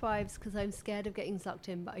Housewives because I'm scared of getting sucked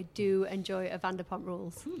in, but I do enjoy a Vanderpump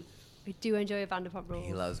Rules. I do enjoy a Vanderpump Rules.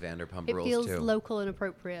 He loves Vanderpump It Rules feels too. local and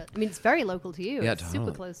appropriate. I mean, it's very local to you. Yeah, It's totally.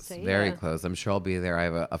 super close to you. It's very Yeah. close. I'm sure I'll be there. I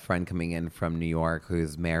have a friend coming in from New York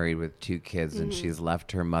who's married with 2 kids, and she's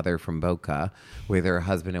left her mother from Boca with her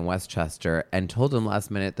husband in Westchester, and told him last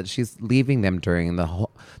minute that she's leaving them during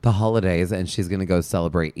the holidays, and she's going to go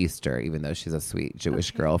celebrate Easter, even though she's a sweet Jewish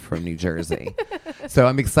girl from New Jersey. So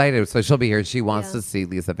I'm excited. So she'll be here. She wants Yeah. to see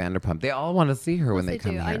Lisa Vanderpump. They all want to see her when They they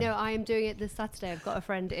come do. here. I know. I am doing it this Saturday. I've got a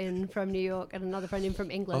friend in from New York and another friend in from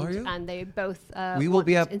England, Are you? and they both We will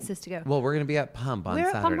be up. insist to go. Well, we're going to be at Pump on We're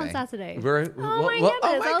Saturday. at Pump on Saturday. We're, oh my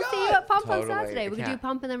goodness! I'll see you God. at Pump Totally. on Saturday. I We're gonna do can't.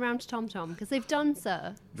 Pump and then round to Tom Tom because they've done so.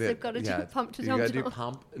 So they've got to do Pump to you Tom gotta do Tom.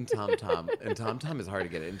 Pump and Tom Tom, and Tom Tom is hard to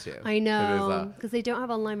get into. I know because they don't have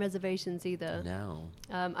online reservations either. No.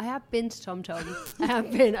 I have been to Tom Tom. I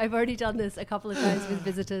have been. I've already done this a couple of times with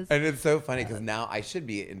visitors. And it's so funny because now I should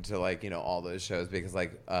be into all those shows because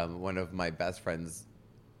one of my best friends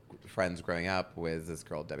growing up was this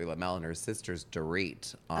girl Debbie Lamell and her sister's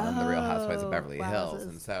Dorit on The Real Housewives of Beverly Hills, wowzers.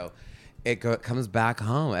 and so it comes back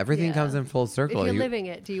home. Everything Yeah. comes in full circle. If you're living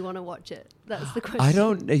it, do you want to watch it? That's the question. I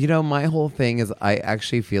don't. My whole thing is I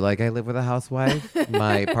actually feel like I live with a housewife.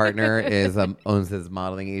 My partner owns his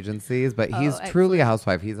modeling agencies, but he's truly a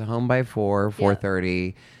housewife. He's home by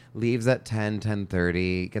 4:30. Leaves at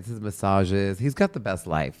 10:30, gets his massages. He's got the best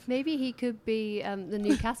life. Maybe he could be the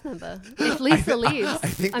new cast member if Lisa leaves. I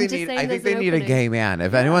think I'm they just need. saying I think there's they an need a opening. gay man.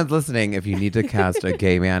 If anyone's listening, if you need to cast a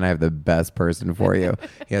gay man, I have the best person for you.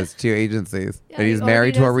 He has 2 agencies, Yeah, and he's he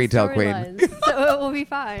married to a already retail knows the queen. storylines, so it will be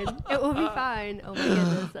fine. It will be fine. Oh my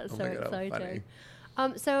goodness, that's Oh so my God, how funny. exciting.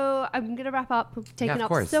 So I'm going to wrap up. We've taken of up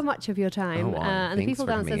course. so much of your time, Oh, wow. and the Thanks people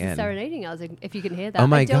for coming downstairs are in. serenading us. If you can hear that, Oh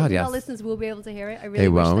my I don't God, think yes. our listeners will be able to hear it. I really They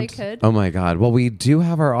wish won't. they could. Oh my God. Well, we do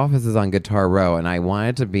have our offices on Guitar Row, and I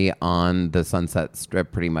wanted to be on the Sunset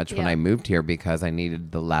Strip pretty much when Yeah. I moved here because I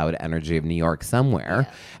needed the loud energy of New York somewhere.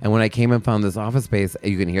 And when I came and found this office space,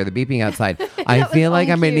 you can hear the beeping outside. I That was feel like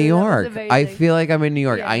on I'm in New cue. That was York. I amazing. feel like I'm in New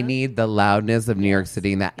York. Yeah. I need the loudness of New York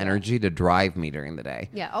City and that energy to drive me during the day.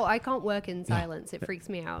 Yeah. Oh, I can't work in silence. It freaks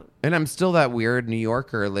me out. And I'm still that weird New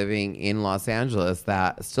Yorker living in Los Angeles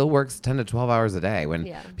that still works 10 to 12 hours a day.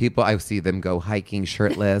 When people, I see them go hiking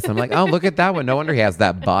shirtless. I'm like, oh, look at that one. No wonder he has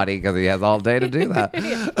that body because he has all day to do that.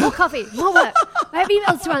 More coffee, more work. I have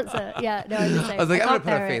emails to answer. Yeah, no, I'm the same. I was like, I'm going to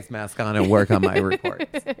put a face mask on and work on my reports.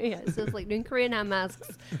 Yeah, so it's like doing Korean hand masks,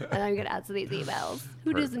 and I'm going to answer these emails.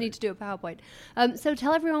 Who doesn't need to do a PowerPoint? So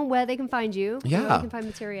tell everyone where they can find you. Where they can find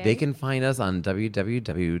Materia. They can find us on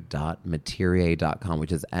www.materiae.com,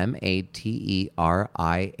 which is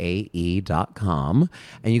MATERIAE.com.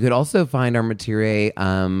 And you could also find our Materiae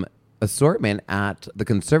assortment at the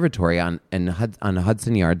Conservatory on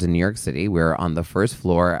Hudson Yards in New York City. We're on the first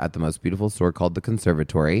floor at the most beautiful store called the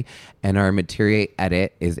Conservatory, and our Materiae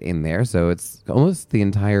edit is in there, so it's almost the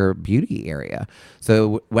entire beauty area.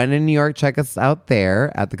 So when in New York, check us out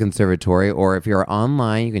there at the Conservatory, or if you're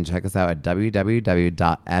online, you can check us out at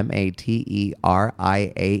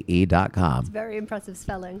www.materiae.com. Very impressive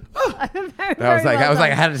spelling. I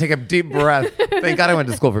had to take a deep breath. Thank God I went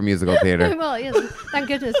to school for musical theater. Well, yes, thank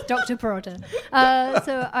goodness, Dr. Peralta.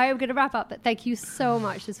 So I am going to wrap up, but thank you so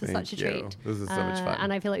much. This was such a Thank you. treat. This is so much fun.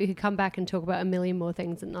 And I feel like we could come back and talk about a million more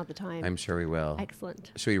things another time. I'm sure we will.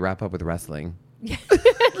 Excellent. Should we wrap up with wrestling?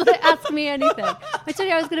 Ask me anything. I told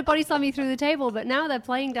you I was going to body slam you through the table, but now they're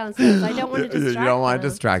playing downstairs. I don't want to distract You don't want to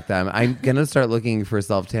them. distract them. I'm going to start looking for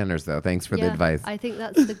self-tanners, though. Thanks for the advice. I think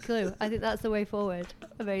that's the clue. I think that's the way forward.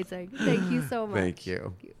 Amazing. Thank you so much. Thank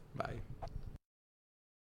you. Bye.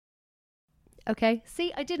 Okay.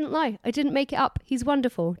 See, I didn't lie. I didn't make it up. He's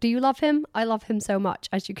wonderful. Do you love him? I love him so much,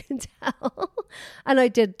 as you can tell. And I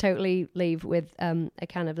did totally leave with a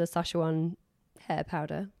can of the Szechuan hair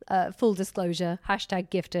powder. Full disclosure,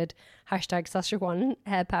 #gifted, #Szechuan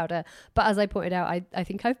hair powder. But as I pointed out, I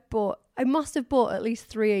think I must have bought at least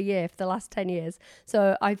 3 a year for the last 10 years.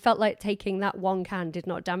 So I felt like taking that one can did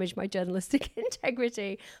not damage my journalistic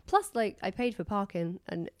integrity. Plus, I paid for parking,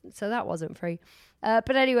 and so that wasn't free.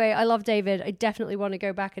 But anyway, I love David. I definitely want to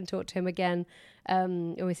go back and talk to him again.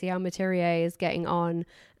 And we see how Materia is getting on,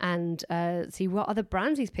 and see what other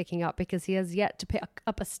brands he's picking up, because he has yet to pick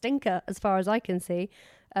up a stinker as far as I can see.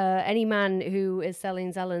 Any man who is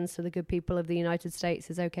selling Zellens to the good people of the United States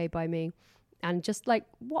is okay by me. And just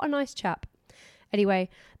what a nice chap. Anyway,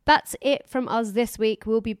 that's it from us this week.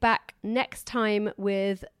 We'll be back next time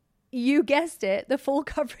with, you guessed it, the Full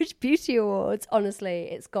Coverage Beauty Awards. Honestly,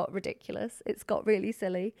 it's got ridiculous. It's got really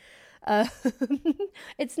silly.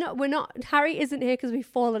 It's not, Harry isn't here because we've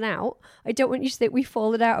fallen out. I don't want you to think we've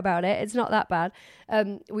fallen out about it. It's not that bad.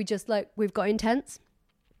 We've got intense,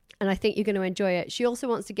 and I think you're going to enjoy it. She also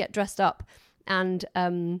wants to get dressed up and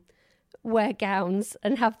wear gowns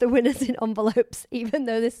and have the winners in envelopes, even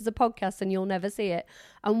though this is a podcast and you'll never see it.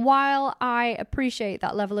 And while I appreciate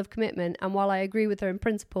that level of commitment, and while I agree with her in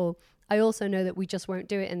principle, I also know that we just won't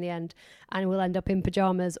do it in the end, and we'll end up in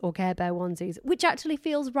pajamas or Care Bear onesies, which actually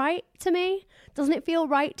feels right to me. Doesn't it feel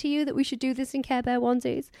right to you that we should do this in Care Bear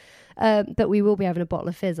onesies? But we will be having a bottle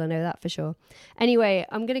of fizz, I know that for sure. Anyway,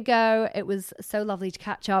 I'm going to go. It was so lovely to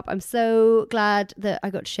catch up. I'm so glad that I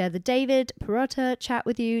got to share the David Perrotta chat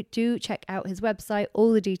with you. Do check out his website,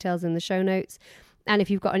 all the details in the show notes. And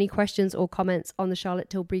if you've got any questions or comments on the Charlotte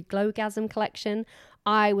Tilbury Glowgasm collection,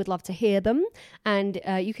 I would love to hear them. And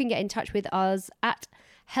you can get in touch with us at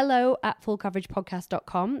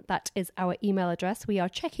hello@fullcoveragepodcast.com. That is our email address. We are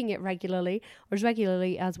checking it regularly, or as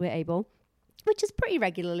regularly as we're able, which is pretty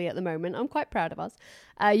regularly at the moment. I'm quite proud of us.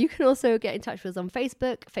 You can also get in touch with us on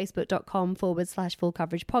Facebook,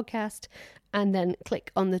 facebook.com/fullcoveragepodcast, and then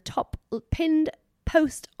click on the top pinned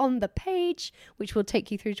post on the page, which will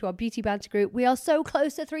take you through to our beauty banter group. We are so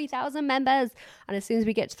close to 3,000 members, and as soon as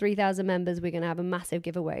we get to 3,000 members, we're going to have a massive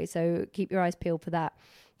giveaway, so keep your eyes peeled for that.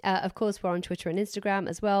 Of course, we're on Twitter and Instagram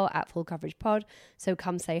as well @fullcoveragepod, so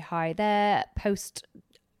come say hi there, post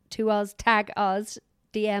to us, tag us,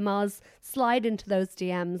 DM us, slide into those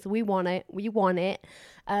DMs. We want it,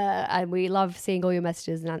 and we love seeing all your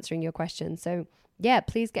messages and answering your questions. So yeah,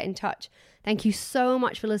 please get in touch. Thank you so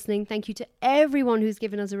much for listening. Thank you to everyone who's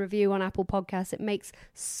given us a review on Apple Podcasts. It makes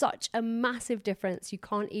such a massive difference. You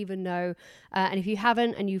can't even know. And if you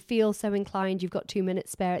haven't and you feel so inclined, you've got 2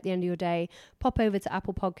 minutes spare at the end of your day, pop over to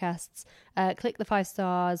Apple Podcasts, click the 5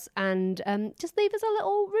 stars, and just leave us a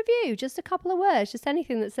little review, just a couple of words, just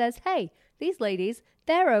anything that says, hey, these ladies,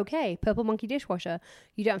 they're okay. Purple Monkey Dishwasher.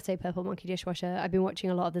 You don't have to say Purple Monkey Dishwasher. I've been watching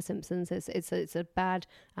a lot of The Simpsons. It's a bad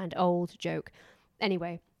and old joke.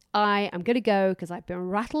 Anyway, I am going to go because I've been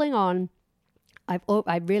rattling on. I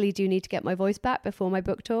really do need to get my voice back before my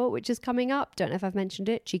book tour, which is coming up. Don't know if I've mentioned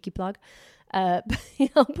it. Cheeky plug. But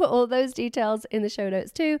I'll put all those details in the show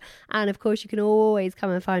notes too. And of course, you can always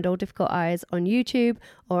come and find All Difficult Eyes on YouTube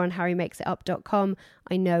or on harrymakesitup.com.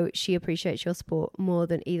 I know she appreciates your support more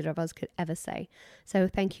than either of us could ever say. So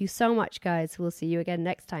thank you so much, guys. We'll see you again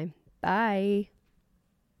next time. Bye.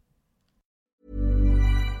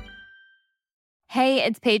 Hey,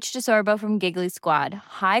 it's Paige DeSorbo from Giggly Squad.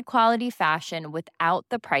 High quality fashion without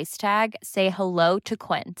the price tag. Say hello to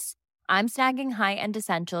Quince. I'm snagging high-end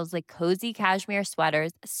essentials like cozy cashmere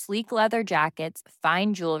sweaters, sleek leather jackets,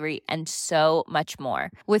 fine jewelry, and so much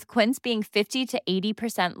more. With Quince being 50 to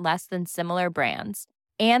 80% less than similar brands.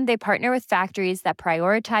 And they partner with factories that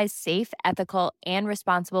prioritize safe, ethical, and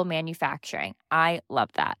responsible manufacturing. I love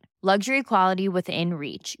that. Luxury quality within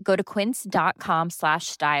reach. Go to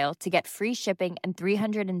quince.com/style to get free shipping and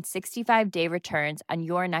 365-day returns on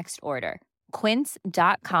your next order.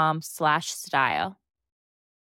 Quince.com/style.